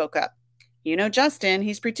injuries, Em spoke up. You know Justin,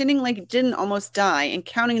 he's pretending like he didn't almost die and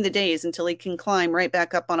counting the days until he can climb right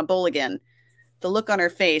back up on a bowl again. The look on her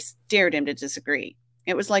face dared him to disagree.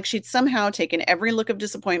 It was like she'd somehow taken every look of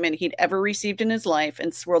disappointment he'd ever received in his life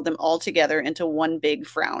and swirled them all together into one big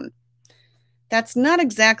frown. That's not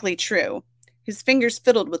exactly true. His fingers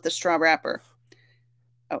fiddled with the straw wrapper.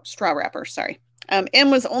 Oh, straw wrapper, sorry. Em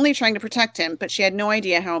was only trying to protect him, but she had no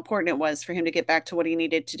idea how important it was for him to get back to what he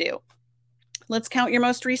needed to do. Let's count your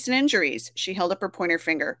most recent injuries. She held up her pointer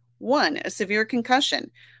finger. 1, a severe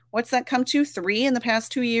concussion. What's that come to? 3 in the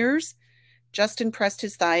past 2 years? Justin pressed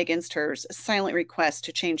his thigh against hers, a silent request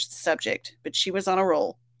to change the subject, but she was on a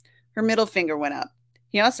roll. Her middle finger went up.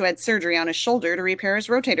 He also had surgery on his shoulder to repair his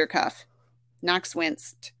rotator cuff. Knox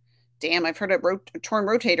winced. Damn, I've heard a torn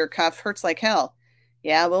rotator cuff hurts like hell.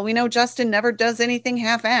 Yeah, well, we know Justin never does anything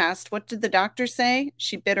half-assed. What did the doctor say?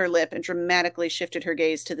 She bit her lip and dramatically shifted her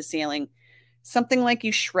gaze to the ceiling. Something like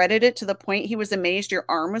you shredded it to the point he was amazed your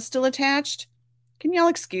arm was still attached? Can y'all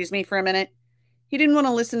excuse me for a minute? He didn't want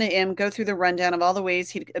to listen to him go through the rundown of all the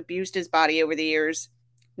ways he'd abused his body over the years.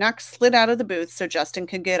 Knox slid out of the booth so Justin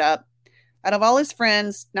could get up. Out of all his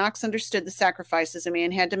friends, Knox understood the sacrifices a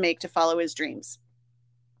man had to make to follow his dreams.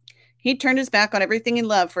 He'd turned his back on everything he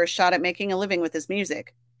loved for a shot at making a living with his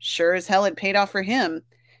music. Sure as hell it paid off for him.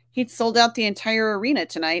 He'd sold out the entire arena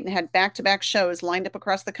tonight and had back-to-back shows lined up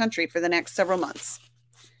across the country for the next several months.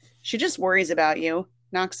 She just worries about you.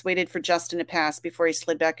 Knox waited for Justin to pass before he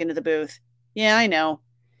slid back into the booth. Yeah, I know.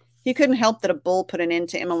 He couldn't help that a bull put an end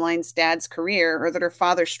to Emmeline's dad's career or that her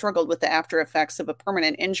father struggled with the after effects of a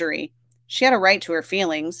permanent injury. She had a right to her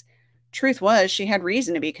feelings. Truth was, she had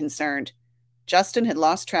reason to be concerned. Justin had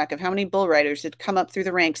lost track of how many bull riders had come up through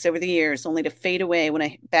the ranks over the years, only to fade away when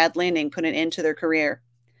a bad landing put an end to their career.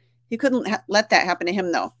 He couldn't let that happen to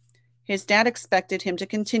him, though. His dad expected him to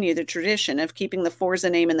continue the tradition of keeping the Forza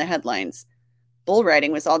name in the headlines. Bull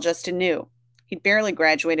riding was all Justin knew. He'd barely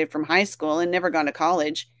graduated from high school and never gone to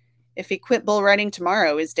college. If he quit bull riding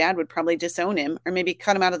tomorrow, his dad would probably disown him or maybe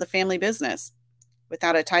cut him out of the family business.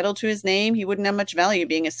 Without a title to his name, he wouldn't have much value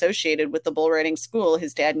being associated with the bull riding school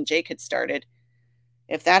his dad and Jake had started.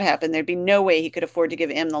 If that happened, there'd be no way he could afford to give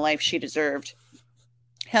Em the life she deserved.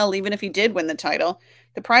 Hell, even if he did win the title,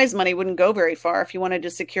 the prize money wouldn't go very far if he wanted to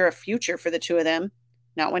secure a future for the two of them.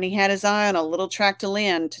 Not when he had his eye on a little tract of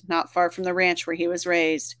land not far from the ranch where he was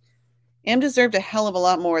raised. Em deserved a hell of a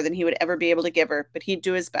lot more than he would ever be able to give her, but he'd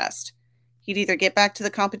do his best. He'd either get back to the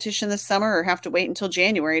competition this summer or have to wait until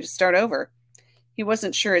January to start over. He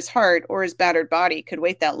wasn't sure his heart or his battered body could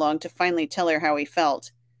wait that long to finally tell her how he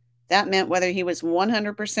felt. That meant whether he was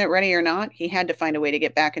 100% ready or not, he had to find a way to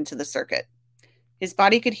get back into the circuit. His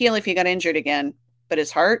body could heal if he got injured again, but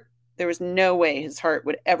his heart, there was no way his heart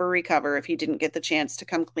would ever recover if he didn't get the chance to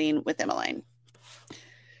come clean with Emmeline.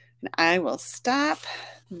 And I will stop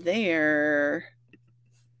there.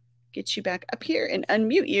 Get you back up here and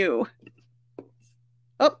unmute you.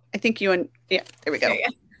 Oh, I think you yeah, there we go.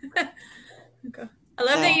 Okay. I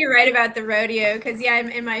love that you write about the rodeo because yeah,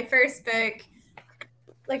 in my first book,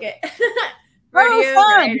 look at rodeo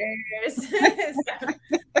riders. So,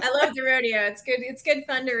 I love the rodeo. It's good. It's good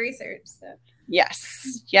fun to research. So.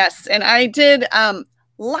 Yes, and I did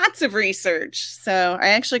lots of research. So I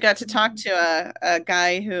actually got to talk to a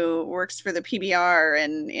guy who works for the PBR,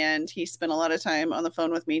 and he spent a lot of time on the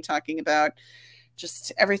phone with me talking about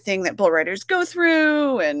just everything that bull riders go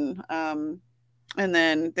through, and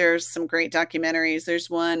then there's some great documentaries. There's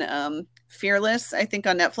one, Fearless, I think,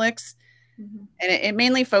 on Netflix. Mm-hmm. And it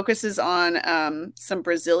mainly focuses on some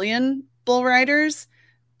Brazilian bull riders,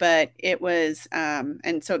 but it was,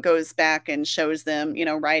 and so it goes back and shows them, you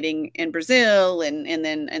know, riding in Brazil and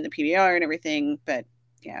the PBR and everything. But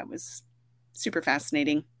yeah, it was super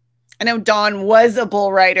fascinating. I know Dawn was a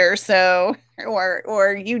bull rider, so,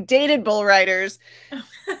 or you dated bull riders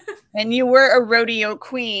and you were a rodeo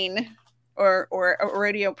queen. Or a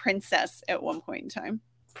rodeo princess at one point in time.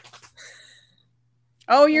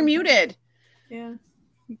 Oh, you're muted. Yeah.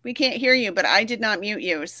 We can't hear you, but I did not mute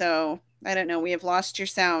you. So I don't know. We have lost your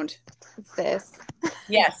sound. This.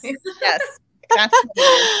 Yes. Yes. That's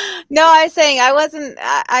no, I was saying I wasn't.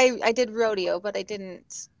 I did rodeo, but I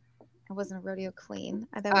didn't. I wasn't a rodeo queen.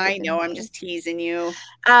 I know. I'm just teasing you.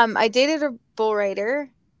 I dated a bull rider,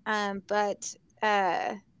 but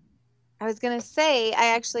I was going to say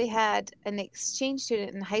I actually had an exchange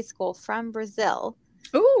student in high school from Brazil.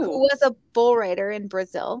 Ooh. Who was a bull rider in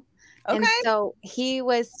Brazil. Okay. And so he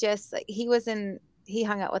was just like, he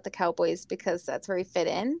hung out with the cowboys because that's where he fit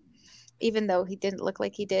in, even though he didn't look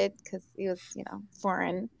like he did because he was, you know,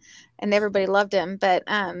 foreign and everybody loved him. But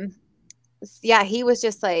yeah, he was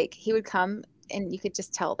just like, he would come and you could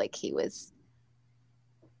just tell like he was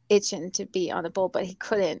itching to be on a bull, but he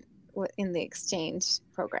couldn't in the exchange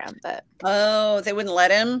program. But they wouldn't let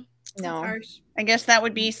him. No, I guess that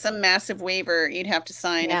would be some massive waiver you'd have to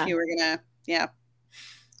sign if you were gonna. Yeah.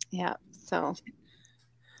 So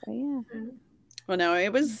yeah. Well, no,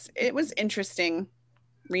 it was interesting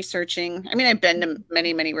researching. I mean, I've been to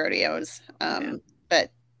many, many rodeos,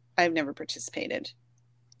 but I've never participated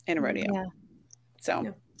in a rodeo. Yeah.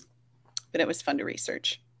 So, but it was fun to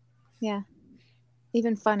research. Yeah.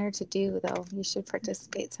 Even funner to do, though. You should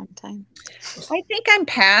participate sometime. I think I'm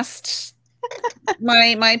past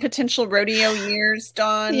my potential rodeo years,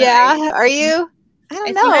 Dawn. Yeah. Are you? I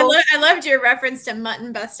don't know. I loved your reference to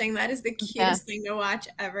mutton busting. That is the cutest thing to watch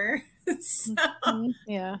ever. So.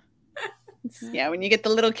 Yeah. Yeah, when you get the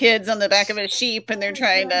little kids on the back of a sheep and they're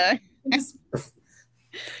trying to.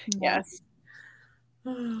 Yes.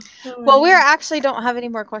 Well, we actually don't have any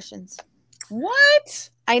more questions. What?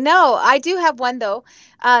 I know. I do have one though.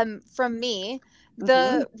 From me,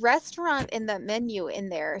 the restaurant in the menu in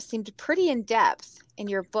there seemed pretty in depth in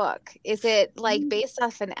your book. Is it like based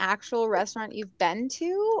off an actual restaurant you've been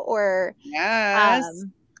to, or yes?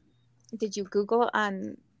 Did you Google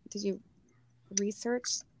on? Did you research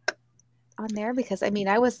on there? Because I mean,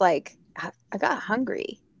 I was like, I got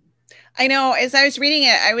hungry. I know. As I was reading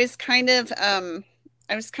it, I was kind of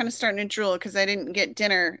starting to drool because I didn't get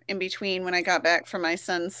dinner in between when I got back from my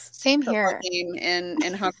son's same here game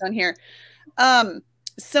and hopped on here.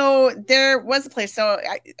 So there was a place. So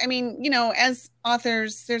I mean, you know, as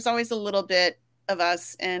authors, there's always a little bit of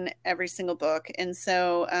us in every single book, and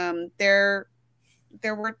so there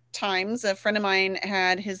were times a friend of mine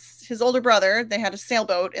had his older brother. They had a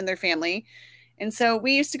sailboat in their family, and so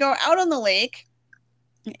we used to go out on the lake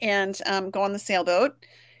and go on the sailboat.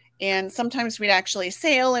 And sometimes we'd actually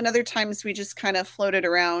sail, and other times we just kind of floated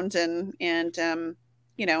around and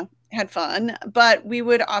you know, had fun. But we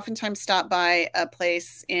would oftentimes stop by a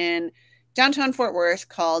place in downtown Fort Worth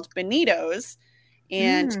called Benito's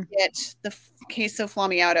and get the queso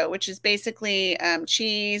flamiato, which is basically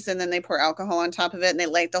cheese, and then they pour alcohol on top of it, and they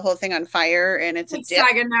light the whole thing on fire, and it's like a dip.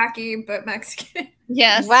 Saganaki, but Mexican.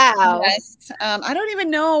 Yes. Wow. Yes. I don't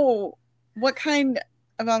even know what kind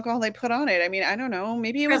of alcohol they put on it. I mean, I don't know.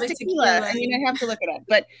 Maybe it was tequila. I mean, I have to look it up.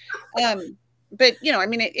 But you know, I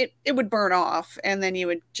mean, it would burn off, and then you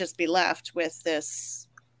would just be left with this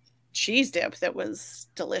cheese dip that was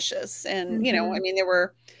delicious. And you know, I mean, there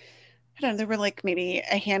were like maybe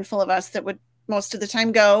a handful of us that would most of the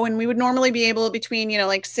time go, and we would normally be able, between, you know,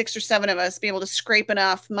 like 6 or 7 of us, be able to scrape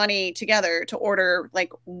enough money together to order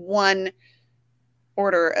like one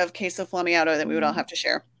order of queso flamiato that we would all have to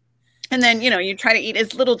share. And then, you know, you try to eat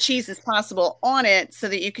as little cheese as possible on it so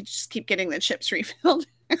that you could just keep getting the chips refilled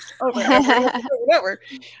over whatever.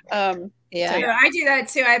 Yeah. So I do that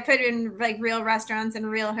too. I put in like real restaurants and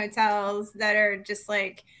real hotels that are just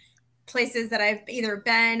like places that I've either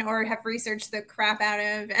been or have researched the crap out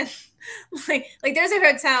of. And like there's a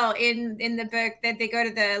hotel in the book that they go to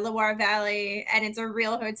the Loire Valley, and it's a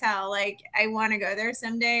real hotel. Like I want to go there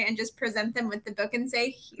someday and just present them with the book and say,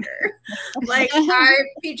 here, like I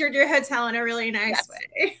featured your hotel in a really nice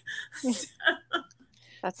way.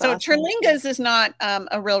 So awesome. Terlinga's is not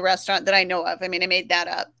a real restaurant that I know of. I mean, I made that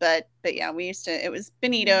up, but yeah, it was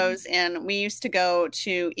Benito's, and we used to go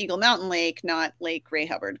to Eagle Mountain Lake, not Lake Ray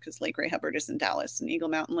Hubbard, because Lake Ray Hubbard is in Dallas and Eagle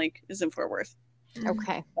Mountain Lake is in Fort Worth.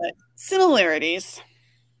 Okay. But similarities.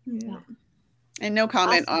 Yeah. And no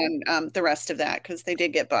comment on the rest of that, because they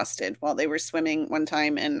did get busted while they were swimming one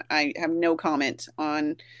time, and I have no comment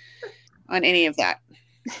on any of that.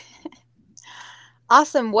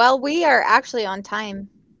 Awesome. Well, we are actually on time.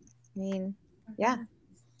 I mean, yeah.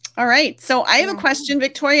 All right. So I have a question,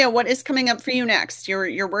 Victoria. What is coming up for you next?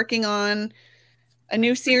 You're working on a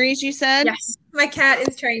new series, you said? Yes. My cat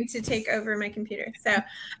is trying to take over my computer. So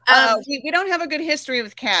we don't have a good history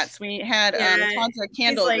with cats. We had Tanta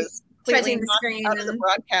Candle like was completely the screen out of the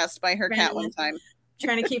broadcast by her cat one time.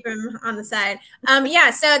 Trying to keep him on the side.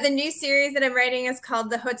 So the new series that I'm writing is called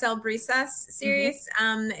the Hotel Brisas series.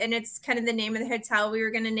 And it's kind of the name of the hotel we were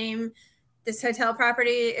going to name this hotel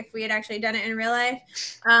property if we had actually done it in real life.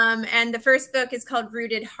 And the first book is called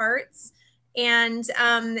Rooted Hearts. And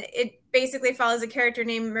it basically follows a character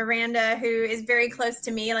named Miranda, who is very close to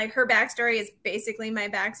me. Like her backstory is basically my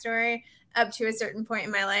backstory up to a certain point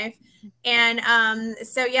in my life. And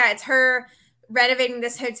it's her renovating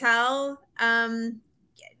this hotel.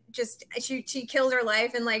 She killed her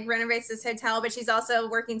life and like renovates this hotel, but she's also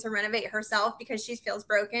working to renovate herself because she feels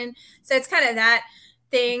broken. So it's kind of that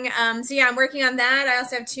thing. I'm working on that. I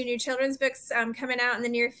also have 2 new children's books coming out in the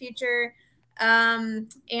near future.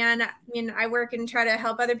 And I mean, I work and try to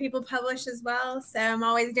help other people publish as well. So I'm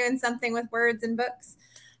always doing something with words and books.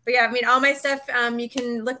 But yeah, I mean, all my stuff, you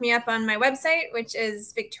can look me up on my website, which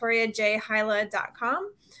is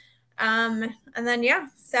victoriajhyla.com. And then,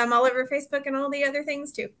 so I'm all over Facebook and all the other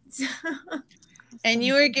things too. And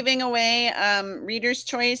you are giving away Reader's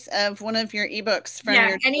Choice of one of your ebooks from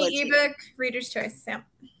your any trilogy. ebook, Reader's Choice. Yeah.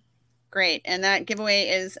 Great. And that giveaway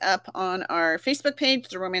is up on our Facebook page,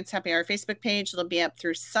 the Romance Happy Hour Facebook page. It'll be up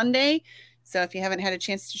through Sunday. So if you haven't had a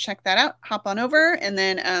chance to check that out, hop on over. And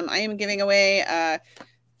then I am giving away a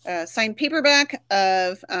signed paperback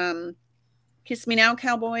of Kiss Me Now,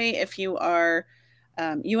 Cowboy. If you are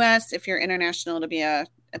US, if you're international, it'll be a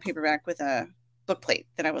paperback with a book plate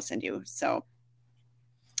that I will send you. So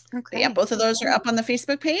yeah, both of those are up on the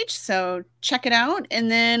Facebook page. So check it out.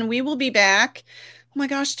 And then we will be back. Oh my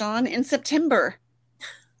gosh, Dawn, in September.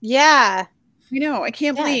 Yeah. I know. I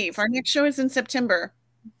can't believe our next show is in September.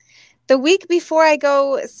 The week before I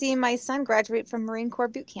go see my son graduate from Marine Corps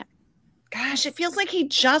boot camp. Gosh, it feels like he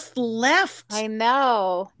just left. I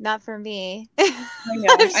know. Not for me. I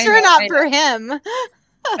know. I'm sure not for him.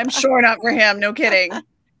 I'm sure not for him. No kidding.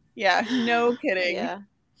 Yeah, no kidding.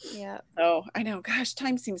 Yeah. Oh, I know. Gosh,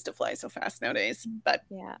 time seems to fly so fast nowadays. But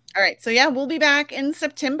yeah. All right. So yeah, we'll be back in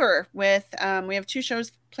September with we have 2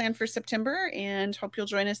 shows planned for September, and hope you'll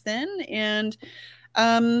join us then. And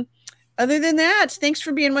other than that, thanks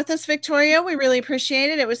for being with us, Victoria. We really appreciate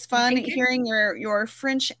it. It was fun hearing your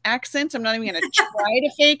French accent. I'm not even going to try to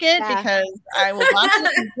fake it because I will watch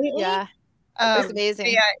it completely. Yeah. It was amazing.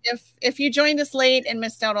 Yeah, if you joined us late and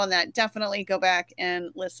missed out on that, definitely go back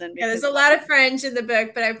and listen. Yeah, there's a lot of French in the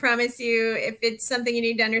book, but I promise you, if it's something you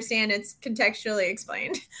need to understand, it's contextually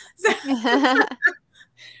explained.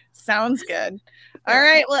 Sounds good. All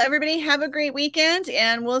right. Well, everybody have a great weekend,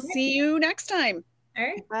 and we'll see you next time. All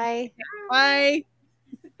right. Bye. Bye.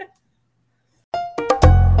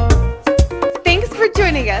 Thanks for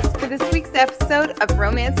joining us for this week's episode of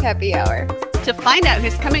Romance Happy Hour. To find out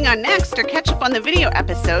who's coming on next or catch up on the video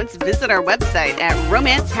episodes, visit our website at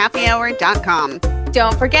romancehappyhour.com.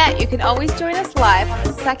 Don't forget, you can always join us live on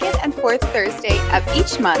the 2nd and 4th Thursday of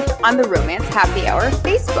each month on the Romance Happy Hour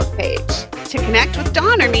Facebook page. To connect with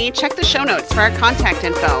Dawn or me, check the show notes for our contact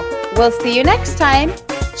info. We'll see you next time.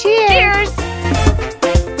 Cheers! Cheers!